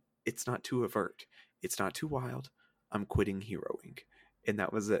 It's not too overt. It's not too wild. I'm quitting Hero Inc. And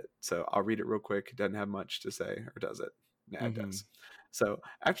that was it. So I'll read it real quick. It doesn't have much to say, or does it? Nah, it does. So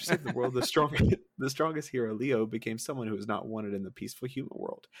after saving the world, the strongest hero, Leo, became someone who was not wanted in the peaceful human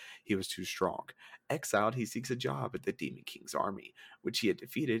world. He was too strong. Exiled, he seeks a job at the Demon King's army, which he had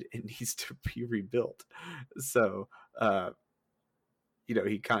defeated and needs to be rebuilt. So,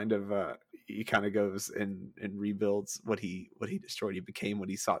 he kind of goes and rebuilds what he destroyed. He became what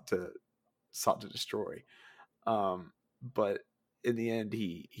he sought to destroy. But in the end,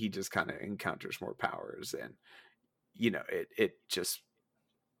 he just kind of encounters more powers, and it just,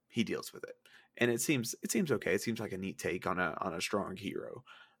 he deals with it, and it seems okay. It seems like a neat take on a strong hero,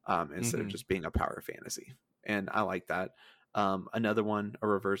 instead of just being a power fantasy, and I like that. Another one, a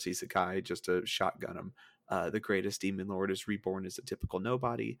reverse isekai, just to shotgun him. The greatest demon lord is reborn as a typical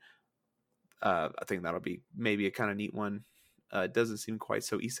nobody. I think that'll be maybe a kind of neat one. It doesn't seem quite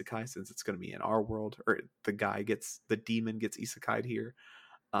so isekai since it's going to be in our world, or the demon gets isekai'd here.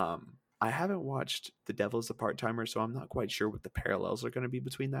 I haven't watched The Devil is a Part-Timer, so I'm not quite sure what the parallels are going to be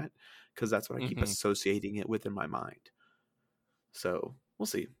between that, because that's what I keep associating it with in my mind. So we'll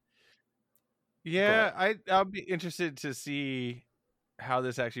see. Yeah, I'll be interested to see how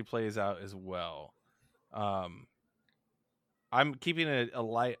this actually plays out as well. I'm keeping a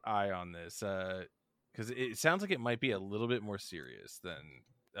light eye on this because it sounds like it might be a little bit more serious than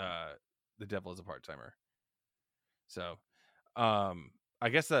The Devil is a Part-Timer. So, I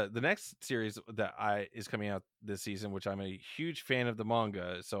guess the next series that is coming out this season, which I'm a huge fan of the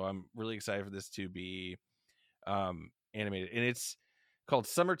manga, so I'm really excited for this to be animated, and it's called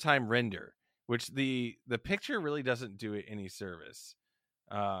Summertime Render, which the picture really doesn't do it any service,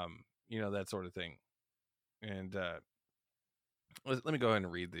 that sort of thing, and let me go ahead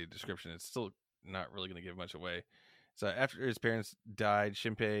and read the description. It's still not really going to give much away. So after his parents died,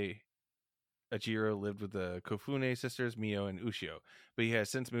 Shinpei Ajiro lived with the Kofune sisters, Mio and Ushio, but he has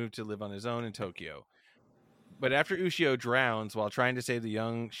since moved to live on his own in Tokyo. But after Ushio drowns while trying to save the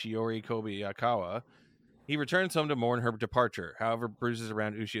young Shiori Kobayakawa, he returns home to mourn her departure. However, bruises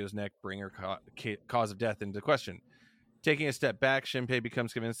around Ushio's neck bring her cause of death into question. Taking a step back, Shinpei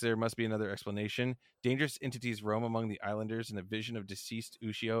becomes convinced there must be another explanation. Dangerous entities roam among the islanders, and a vision of deceased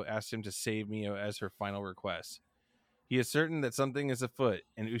Ushio asks him to save Mio as her final request. He is certain that something is afoot,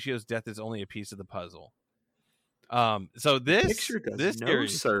 and Ushio's death is only a piece of the puzzle. So this picture does this no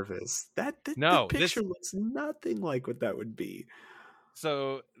series, service. The picture looks nothing like what that would be.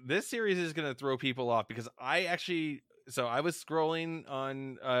 So this series is going to throw people off because I was scrolling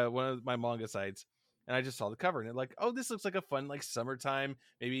on one of my manga sites, and I just saw the cover, and like, oh, this looks like a fun like summertime,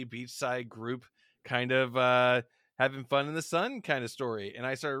 maybe beachside group kind of having fun in the sun kind of story. And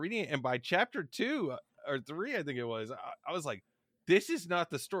I started reading it, and by chapter 2 or 3, I think it was, I was like, this is not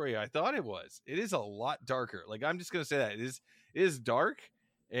the story I thought it was. It is a lot darker. Like, I'm just gonna say that it is dark,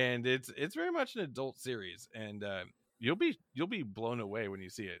 and it's very much an adult series, and you'll be blown away when you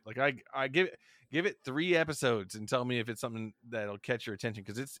see it. Like, I give it 3 episodes and tell me if it's something that'll catch your attention,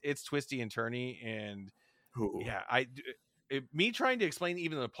 because it's twisty and turny, and Ooh. yeah, me trying to explain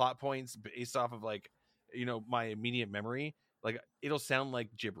even the plot points based off of like, my immediate memory, like it'll sound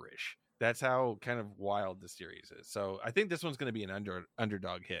like gibberish. That's how kind of wild the series is. So I think this one's going to be an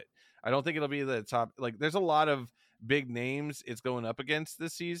underdog hit. I don't think it'll be the top. Like, there's a lot of big names it's going up against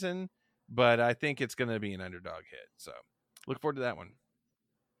this season, but I think it's going to be an underdog hit. So look forward to that one.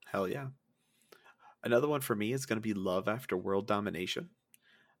 Hell yeah. Another one for me is going to be Love After World Domination.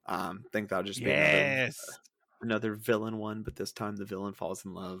 Think that'll just be another villain one, but this time the villain falls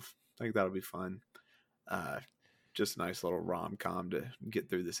in love. I think that'll be fun. Just a nice little rom-com to get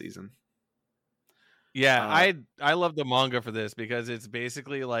through the season. Yeah, I love the manga for this because it's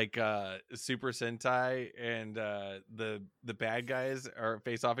basically like Super Sentai, and the bad guys are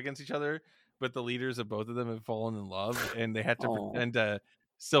face off against each other, but the leaders of both of them have fallen in love, and they have to pretend to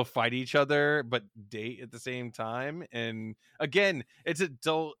still fight each other but date at the same time. And again, it's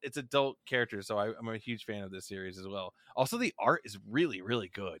adult characters, so I'm a huge fan of this series as well. Also, the art is really, really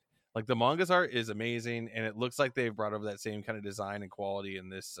good. Like, the manga's art is amazing, and it looks like they've brought over that same kind of design and quality in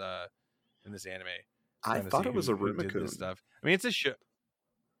this anime. I thought it was a Rumikun stuff. I mean, it's a show.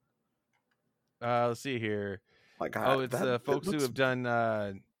 Let's see here. Like, it's the folks who have done.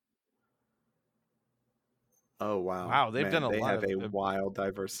 Oh wow! Wow, they've done a lot. They have a wild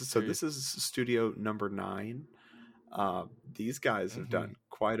diversity. So this is studio number 9. These guys have done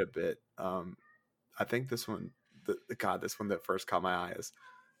quite a bit. I think this one, this one that first caught my eye is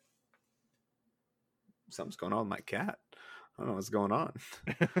something's going on with my cat. I don't know what's going on.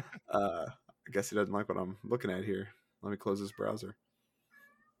 I guess he doesn't like what I'm looking at here. Let me close this browser.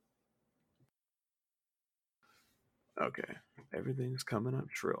 Okay. Everything's coming up.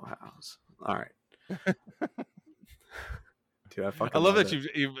 Trill House. All right. Dude, I love that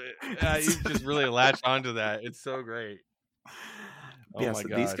you've just really latched onto that. It's so great. Oh yeah, my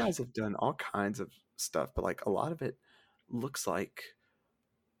gosh. These guys have done all kinds of stuff, but like a lot of it looks like,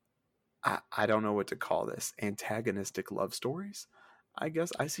 I don't know what to call this, antagonistic love stories. I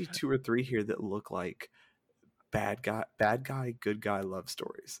guess I see 2 or 3 here that look like bad guy, good guy love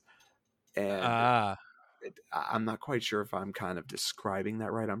stories. And I'm not quite sure if I'm kind of describing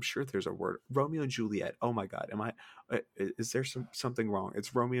that right. I'm sure there's a word. Romeo and Juliet. Oh my God. Is there something wrong?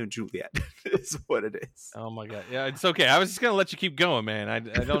 It's Romeo and Juliet is what it is. Oh my God. Yeah, it's okay. I was just going to let you keep going, man. I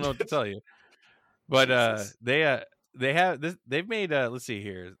don't know what to tell you. But they have this. They've made let's see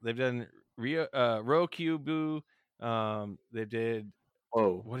here. They've done Rokubu. They did.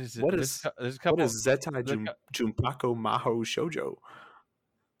 Oh, what is it? There's a couple. What is Zettai Junpaku Mahou Shoujo?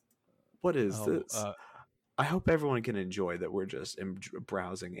 What is this? I hope everyone can enjoy that we're just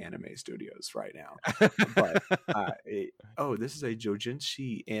browsing anime studios right now. But this is a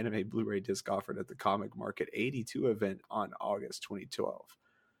Jojinshi anime Blu-ray disc offered at the Comic Market 82 event on August 2012.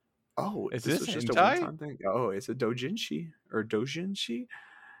 Oh, is this just a one-time thing? Oh, it's a Dojinshi or Dojinshi?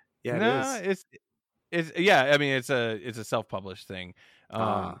 Yeah, it is. It's yeah. I mean, it's a self-published thing,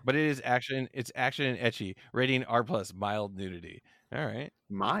 but it is action. It's action and ecchi. Rating R+, mild nudity. All right,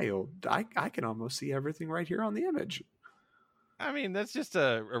 mild. I can almost see everything right here on the image. I mean, that's just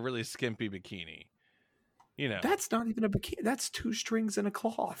a really skimpy bikini. That's not even a bikini. That's 2 strings and a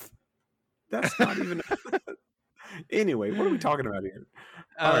cloth. That's not even. Anyway, what are we talking about here?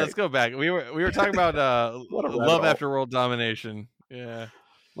 Let's go back. We were talking about Love After World Domination. Yeah.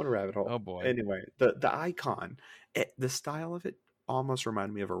 What a rabbit hole. Oh boy. Anyway, the icon, the style of it, almost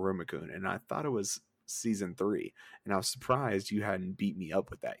reminded me of a Rumakun, and I thought it was season 3, and I was surprised you hadn't beat me up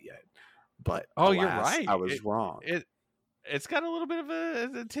with that yet. But Oh, you're alas, right. I was wrong. It's got a little bit of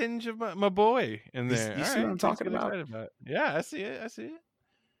a tinge of my boy in there. You All see what right, I'm things to talking get about? excited about. Yeah, I see it. I see it.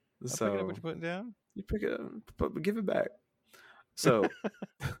 I'm picking up what So you're putting down. you pick it up, but give it back. So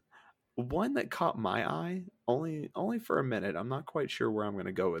one that caught my eye only for a minute, I'm not quite sure where I'm going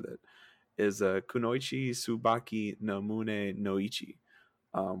to go with it, is Kunoichi Tsubaki no Mune no Ichi.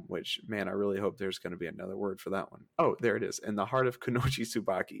 Which, man, I really hope there's going to be another word for that one. Oh, there it is. In the heart of Kunoichi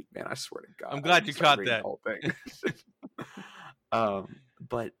Tsubaki. Man, I swear to God. I'm glad you caught that. The whole thing.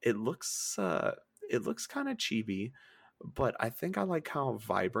 But it looks kind of chibi, but I think I like how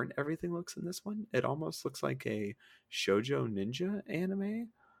vibrant everything looks in this one. It almost looks like a shoujo ninja anime.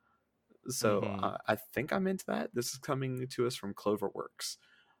 So I think I'm into that. This is coming to us from Cloverworks.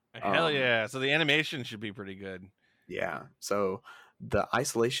 Hell yeah. So the animation should be pretty good. Yeah. So the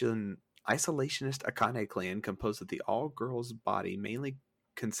isolationist Akane clan, composed of the all-girls body mainly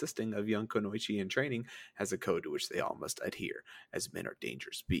consisting of young Kunoichi in training, has a code to which they all must adhere, as men are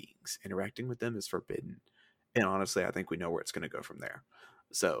dangerous beings. Interacting with them is forbidden. And honestly, I think we know where it's going to go from there.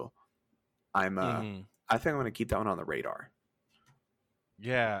 So I think I'm going to keep that one on the radar.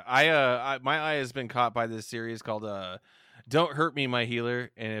 Yeah, I my eye has been caught by this series called Don't Hurt Me, My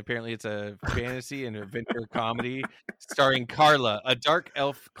Healer, and apparently it's a fantasy and adventure comedy starring Carla, a dark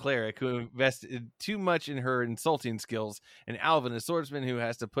elf cleric who invested too much in her insulting skills, and Alvin, a swordsman who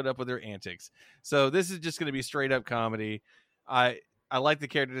has to put up with her antics. So this is just going to be straight up comedy. I like the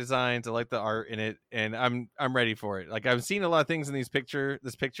character designs, I like the art in it, and I'm ready for it. Like, I've seen a lot of things in this picture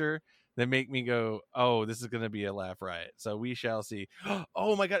that make me go, oh, this is going to be a laugh riot. So we shall see.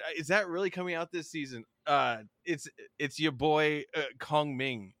 Oh my God. Is that really coming out this season? It's your boy, Kong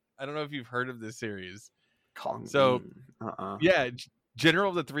Ming. I don't know if you've heard of this series. Ming. Yeah.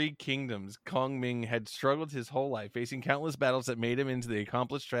 General of the Three Kingdoms, Kong Ming had struggled his whole life, facing countless battles that made him into the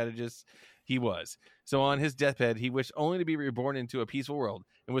accomplished strategist he was. So on his deathbed, he wished only to be reborn into a peaceful world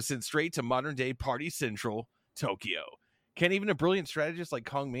and was sent straight to modern day Party Central, Tokyo. Can even a brilliant strategist like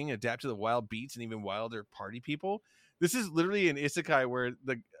Kong Ming adapt to the wild beats and even wilder party people? This is literally an isekai where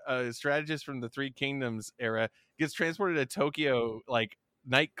the strategist from the Three Kingdoms era gets transported to Tokyo, like,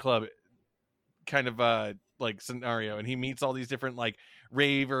 nightclub kind of like scenario, and he meets all these different like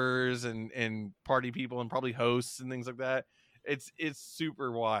ravers and party people and probably hosts and things like that. It's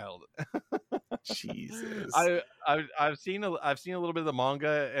super wild. Jesus. I've seen a little bit of the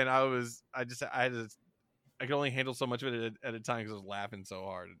manga, and I could only handle so much of it at a time because I was laughing so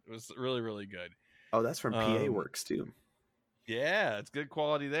hard. It was really, really good. Oh, that's from PA Works too. Yeah, it's good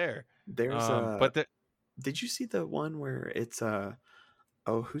quality there. There's did you see the one where it's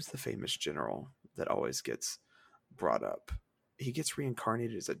who's the famous general that always gets brought up? He gets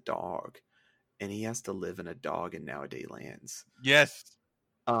reincarnated as a dog, and he has to live in a dog in nowadays lands. Yes.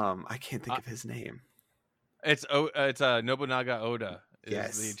 I can't think of his name. It's Nobunaga Oda.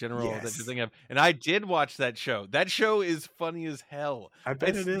 Is the general that you're thinking of. And I did watch that show. That show is funny as hell. I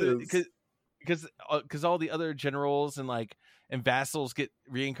bet it is. Because all the other generals and vassals get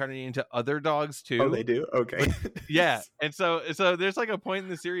reincarnated into other dogs too. Oh, they do? Okay. Yeah. And so there's like a point in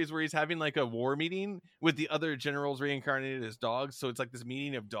the series where he's having like a war meeting with the other generals reincarnated as dogs. So it's like this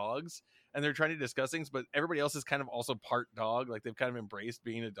meeting of dogs, and they're trying to discuss things, but everybody else is kind of also part dog. Like, they've kind of embraced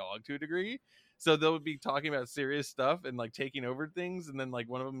being a dog to a degree. So they'll be talking about serious stuff and like taking over things. And then like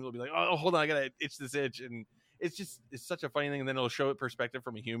one of them will be like, oh, hold on, I gotta itch this itch. And it's such a funny thing. And then it'll show it perspective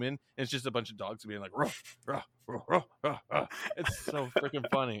from a human. And it's just a bunch of dogs being like, ruh, ruh, ruh, ruh, ruh, ruh. It's so freaking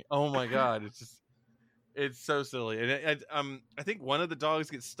funny. Oh my God. It's so silly. And I think one of the dogs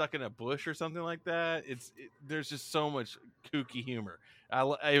gets stuck in a bush or something like that. There's just so much kooky humor.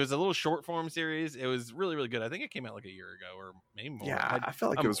 It was a little short form series. It was really, really good. I think it came out like a year ago or maybe more. Yeah, I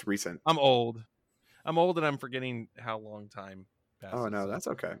felt like it was recent. I'm old and I'm forgetting how long time passes. Oh no, that's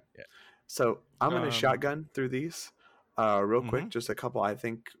okay. Yeah. So I'm going to shotgun through these real quick. Just a couple I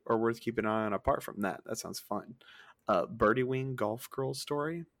think are worth keeping an eye on. Apart from that sounds fun. Birdie Wing Golf Girl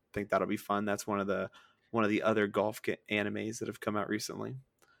Story. I think that'll be fun. That's one of the other golf animes that have come out recently.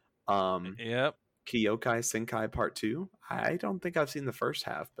 Yep. Kyokai Senkai Part 2. I don't think I've seen the first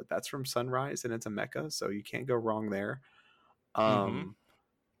half, but that's from Sunrise, and it's a mecha, so you can't go wrong there. And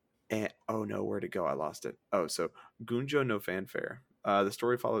oh no, where'd it go? I lost it. Oh, so Gunjo no Fanfare. The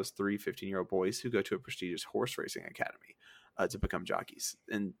story follows 3 15-year-old boys who go to a prestigious horse racing academy to become jockeys.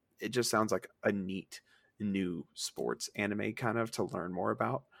 And it just sounds like a neat new sports anime kind of to learn more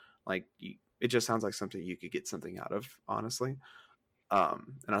about. Like, it just sounds like something you could get something out of, honestly.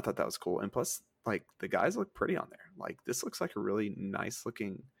 And I thought that was cool. And plus, like the guys look pretty on there. Like this looks like a really nice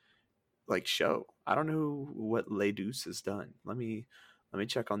looking like show. I don't know what Les Deuce has done. Let me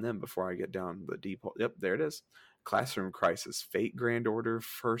check on them before I get down the deep hole. Yep, there it is. Classroom Crisis, Fate Grand Order,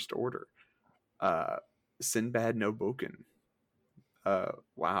 First Order, Sinbad no Boken.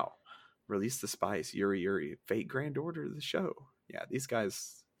 Wow. Release the Spice, Yuri Yuri, Fate Grand Order, the show. Yeah, these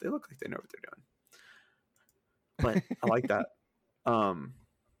guys, they look like they know what they're doing. But I like that. And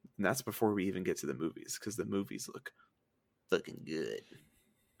that's before we even get to the movies, because the movies look fucking good.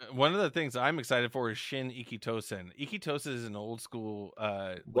 One of the things I'm excited for is Shin Ikitosen. Ikitosen is an old school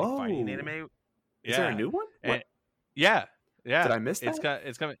like fighting anime. Is there a new one? Yeah. Did I miss that?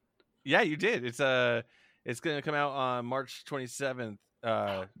 It's coming. Yeah, you did. It's going to come out on March 27th.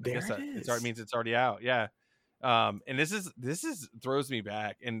 There it is. It means it's already out. Yeah. And this is throws me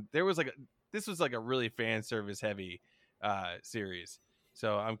back. And this was like a really fan service heavy series.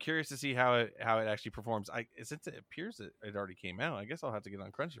 So I'm curious to see how it actually performs. Since it appears that it already came out, I guess I'll have to get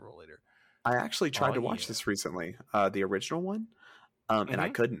on Crunchyroll later. I actually tried to watch this recently, the original one, and I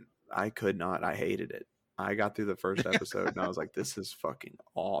couldn't. I could not. I hated it. I got through the first episode and I was like, "This is fucking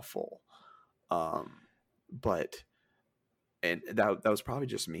awful." But that was probably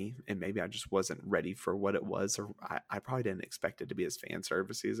just me, and maybe I just wasn't ready for what it was, or I probably didn't expect it to be as fan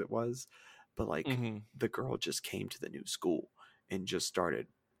servicey as it was. But like the girl just came to the new school and just started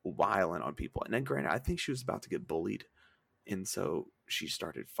wiling on people. And then granted, I think she was about to get bullied. And so she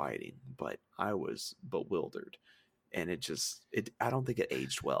started fighting, but I was bewildered. And I don't think it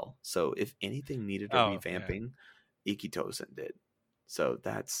aged well. So if anything needed a revamping, Ikitosen did. So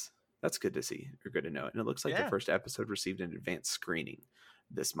that's good to see, or good to know. And it looks like the first episode received an advanced screening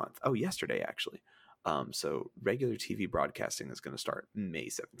this month. Oh, yesterday actually. So regular TV broadcasting is going to start May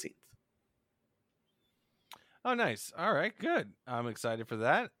 17th. Oh, nice. All right, good. I'm excited for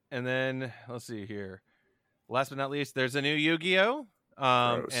that. And then let's see here. Last but not least, there's a new Yu-Gi-Oh!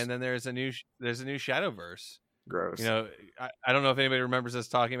 And then there's a new Shadowverse. Gross. You know, I don't know if anybody remembers us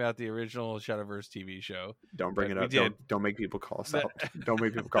talking about the original Shadowverse TV show. Don't bring it up. Don't make people call us out. Don't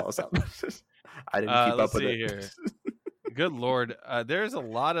make people call us out. I didn't keep up with it. Here. Good Lord. There's a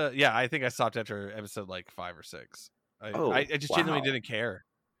lot of, I think I stopped after episode like 5 or 6. I just genuinely didn't care.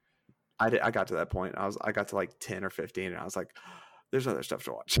 I got to that point. I got to like 10 or 15 and I was like, there's other stuff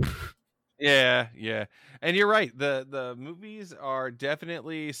to watch. Yeah. And you're right. The movies are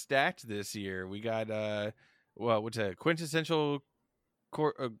definitely stacked this year. We got what's a quintessential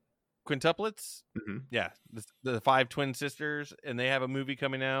quintuplets? Mm-hmm. Yeah, the 5 twin sisters, and they have a movie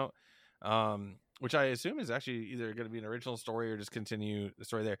coming out, which I assume is actually either going to be an original story or just continue the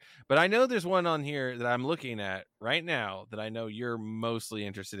story there. But I know there's one on here that I'm looking at right now that I know you're mostly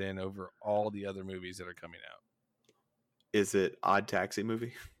interested in over all the other movies that are coming out. Is it Odd Taxi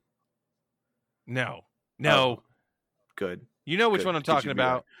movie? No. Oh, good. You know which one I'm talking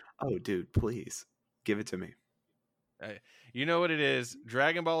about. Oh, dude, please give it to me. You know what it is.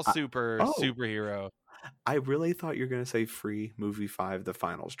 Dragon Ball Super superhero. I really thought you were going to say Free Movie 5, The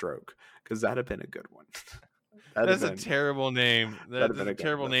Final Stroke, because that'd have been a good one. That's a terrible name. That's a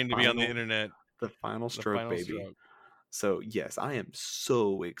terrible name to be on the internet. The Final Stroke, baby. So, yes, I am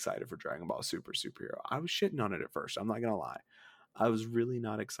so excited for Dragon Ball Super Superhero. I was shitting on it at first. I'm not going to lie. I was really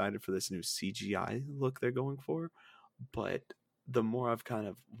not excited for this new CGI look they're going for. But the more I've kind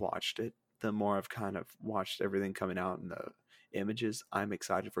of watched it, the more I've kind of watched everything coming out in the images, I'm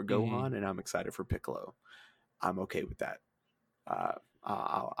excited for Gohan and I'm excited for Piccolo. I'm okay with that.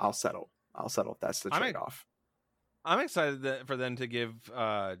 I'll settle. If that's the trade-off. I'm excited for them to give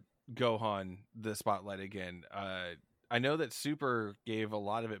Gohan the spotlight again. I know that Super gave a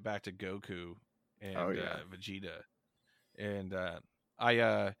lot of it back to Goku and Vegeta, and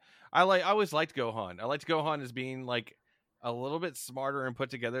I always liked Gohan. I liked Gohan as being like a little bit smarter and put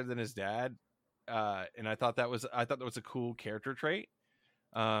together than his dad, and I thought that was a cool character trait.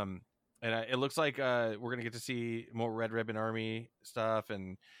 And it looks like we're gonna get to see more Red Ribbon Army stuff,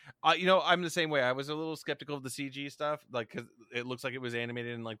 and I'm the same way. I was a little skeptical of the CG stuff, like because it looks like it was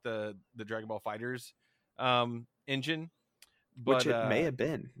animated in like the Dragon Ball Fighters engine, which it may have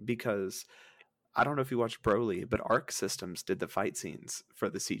been, because I don't know if you watched Broly, but Arc Systems did the fight scenes for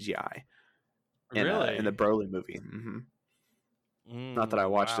the CGI in the Broly movie. Mm-hmm. Not that I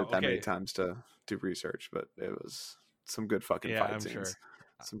watched it that many times to do research, but it was some good fucking fight scenes. Sure.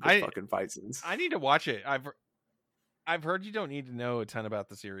 Some good fucking fight scenes. I need to watch it. I've heard you don't need to know a ton about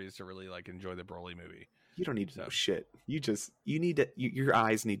the series to really like enjoy the Broly movie. You don't need to know shit. You need to. Your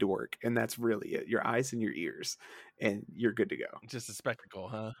eyes need to work, and that's really it. Your eyes and your ears, and you're good to go. Just a spectacle,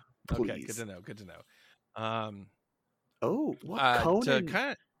 huh? Please. Okay, good to know.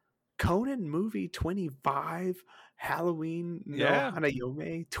 Conan. Conan movie 25, Halloween no Yeah.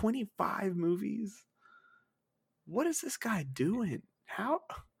 Hanayome 25 movies. What is this guy doing? How?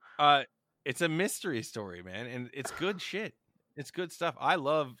 It's a mystery story, man, and it's good shit. It's good stuff. I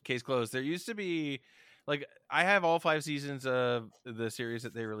love Case Closed. There used to be, like, I have all 5 seasons of the series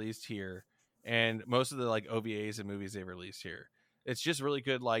that they released here, and most of the like OVAs and movies they released here. It's just really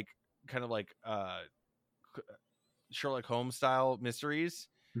good, like kind of like Sherlock Holmes style mysteries.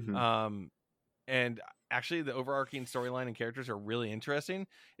 Mhm. And actually the overarching storyline and characters are really interesting.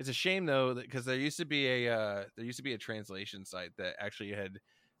 It's a shame though, because there used to be a translation site that actually had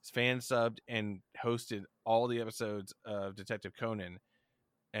fan subbed and hosted all the episodes of Detective Conan,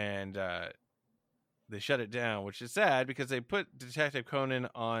 and they shut it down, which is sad because they put Detective Conan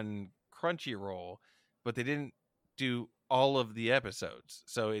on Crunchyroll, but they didn't do all of the episodes.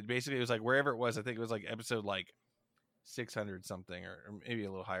 So it basically was like wherever it was, I think it was like episode like 600 something, or maybe a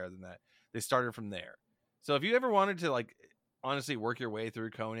little higher than that. They started from there. So if you ever wanted to like honestly work your way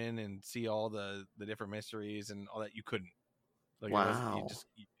through Conan and see all the different mysteries and all that, you couldn't. Like Wow.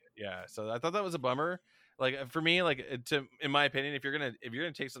 yeah. So I thought that was a bummer. Like for me, like in my opinion, if you're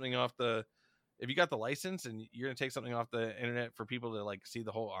gonna take something off if you got the license and you're gonna take something off the internet for people to like see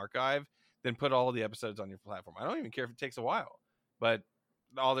the whole archive, then put all the episodes on your platform. I don't even care if it takes a while, but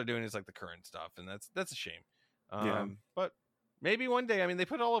all they're doing is like the current stuff, and that's a shame. Yeah. But maybe one day. I mean, they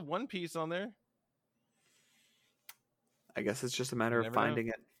put all of One Piece on there. I guess it's just a matter You of never know. finding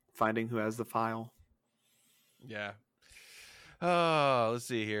it, finding who has the file. Yeah. Oh, let's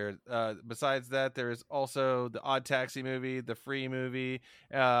see here. Besides that, there is also the Odd Taxi movie, the Free movie.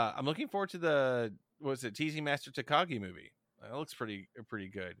 I'm looking forward to the Teasing Master Takagi movie. That looks pretty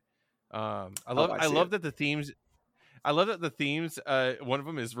good. I love that the themes. I love that the themes. One of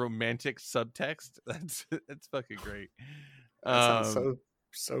them is romantic subtext. That's fucking great. That sounds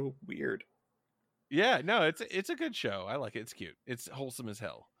so weird. Yeah, no, it's a good show. I like it. It's cute. It's wholesome as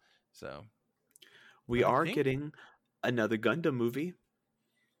hell. So we are getting another Gundam movie.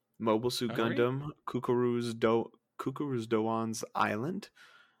 Mobile Suit Gundam, Kukuru's Doan's Island,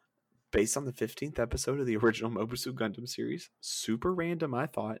 based on the 15th episode of the original Mobile Suit Gundam series. Super random, I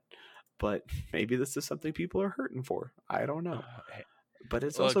thought, but maybe this is something people are hurting for. I don't know. But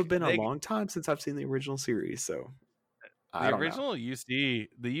it's also been a long time since I've seen the original series, so I don't know. The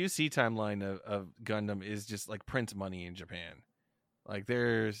UC timeline of Gundam is just like print money in Japan. Like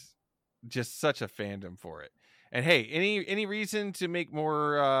there's just such a fandom for it. And hey, any reason to make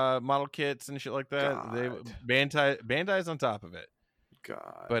more model kits and shit like that? Bandai's on top of it.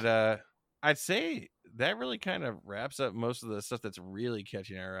 God. But I'd say that really kind of wraps up most of the stuff that's really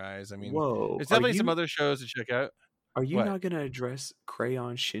catching our eyes. I mean, there's definitely some other shows to check out. Are you not going to address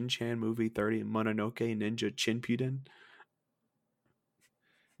Crayon Shin-chan movie 30 Mononoke Ninja Chinpuden?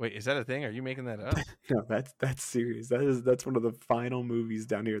 Wait, is that a thing? Are you making that up? No, that's serious. That's one of the final movies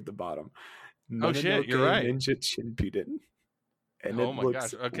down here at the bottom. Oh shit, you're right. Ninja Chinpuden. And it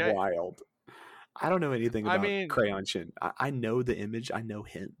looks wild. I don't know anything about Crayon Shin. I know the image, I know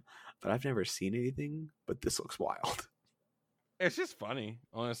him, but I've never seen anything. But this looks wild. It's just funny,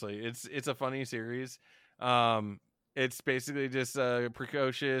 honestly. It's a funny series. It's basically just a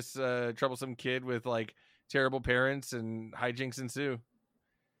precocious, troublesome kid with like terrible parents, and hijinks ensue.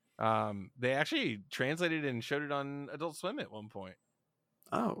 They actually translated and showed it on Adult Swim at one point.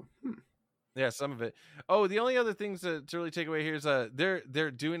 Oh, yeah, some of it. Oh, the only other things to really take away here is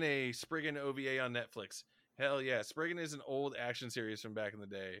they're doing a Spriggan OVA on Netflix. Hell yeah, Spriggan is an old action series from back in the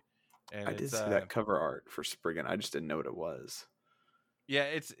day. And I did see that cover art for Spriggan. I just didn't know what it was. Yeah,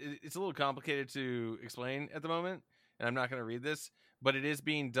 it's a little complicated to explain at the moment, and I'm not going to read this, but it is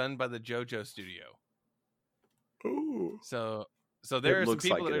being done by the JoJo Studio. Ooh. So there are some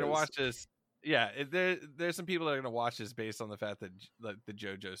people that are going to watch this. Yeah, there's some people that are going to watch this based on the fact that the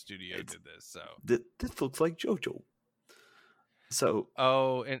JoJo Studio did this. So this looks like JoJo. So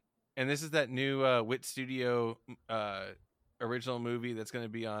and this is that new Wit Studio original movie that's going to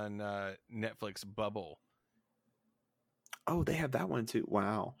be on Netflix, Bubble. Oh, they have that one too.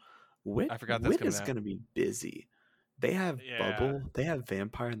 Wow. I forgot that's Wit is going to be busy. They have Bubble. They have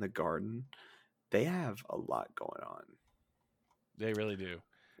Vampire in the Garden. They have a lot going on. They really do.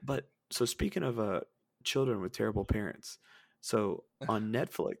 But so speaking of children with terrible parents, so on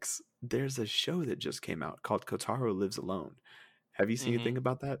Netflix, there's a show that just came out called Kotaro Lives Alone. Have you seen anything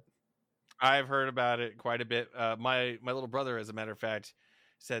about that? I've heard about it quite a bit. My little brother, as a matter of fact,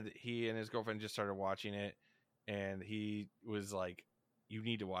 said that he and his girlfriend just started watching it, and he was like, "You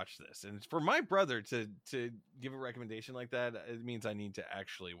need to watch this." And for my brother to give a recommendation like that, it means I need to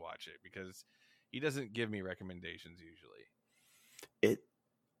actually watch it, because he doesn't give me recommendations usually.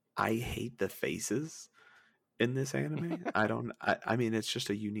 I hate the faces in this anime. I mean, it's just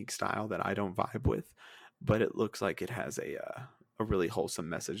a unique style that I don't vibe with, but it looks like it has a really wholesome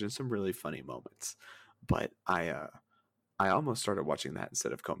message and some really funny moments. But I almost started watching that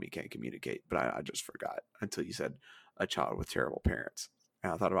instead of Komi Can't Communicate, but I just forgot until you said A Child with Terrible Parents.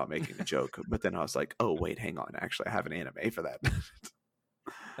 And I thought about making a joke, but then I was like, oh, wait, hang on. Actually, I have an anime for that.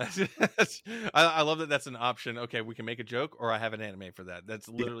 I love that that's an option. Okay, we can make a joke, or I have an anime for that. That's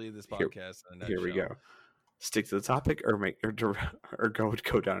literally this podcast. Here we go. Stick to the topic, or go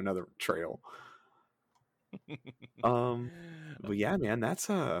down another trail. But yeah, man, that's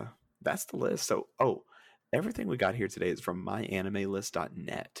the list. So, everything we got here today is from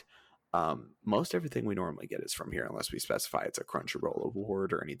myanimelist.net. Most everything we normally get is from here, unless we specify it's a Crunchyroll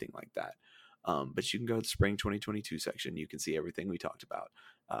award or anything like that. But you can go to the spring 2022 section. You can see everything we talked about.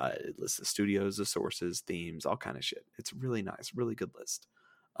 It lists the studios, the sources, themes, all kind of shit. It's really nice, really good list.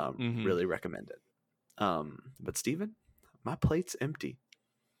 Really recommend it. But Steven, my plate's empty.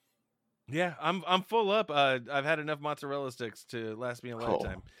 Yeah, I'm full up. I've had enough mozzarella sticks to last me a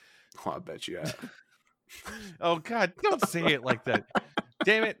lifetime. Oh, I bet you have. Oh God, don't say it like that.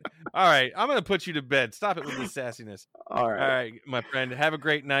 Damn it. All right, I'm gonna put you to bed. Stop it with this sassiness. All right, my friend, have a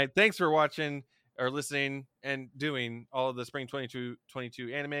great night. Thanks for watching or listening and doing all of the spring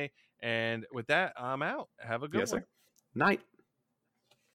 2022 anime. And with that, I'm out. Have a good one. Night.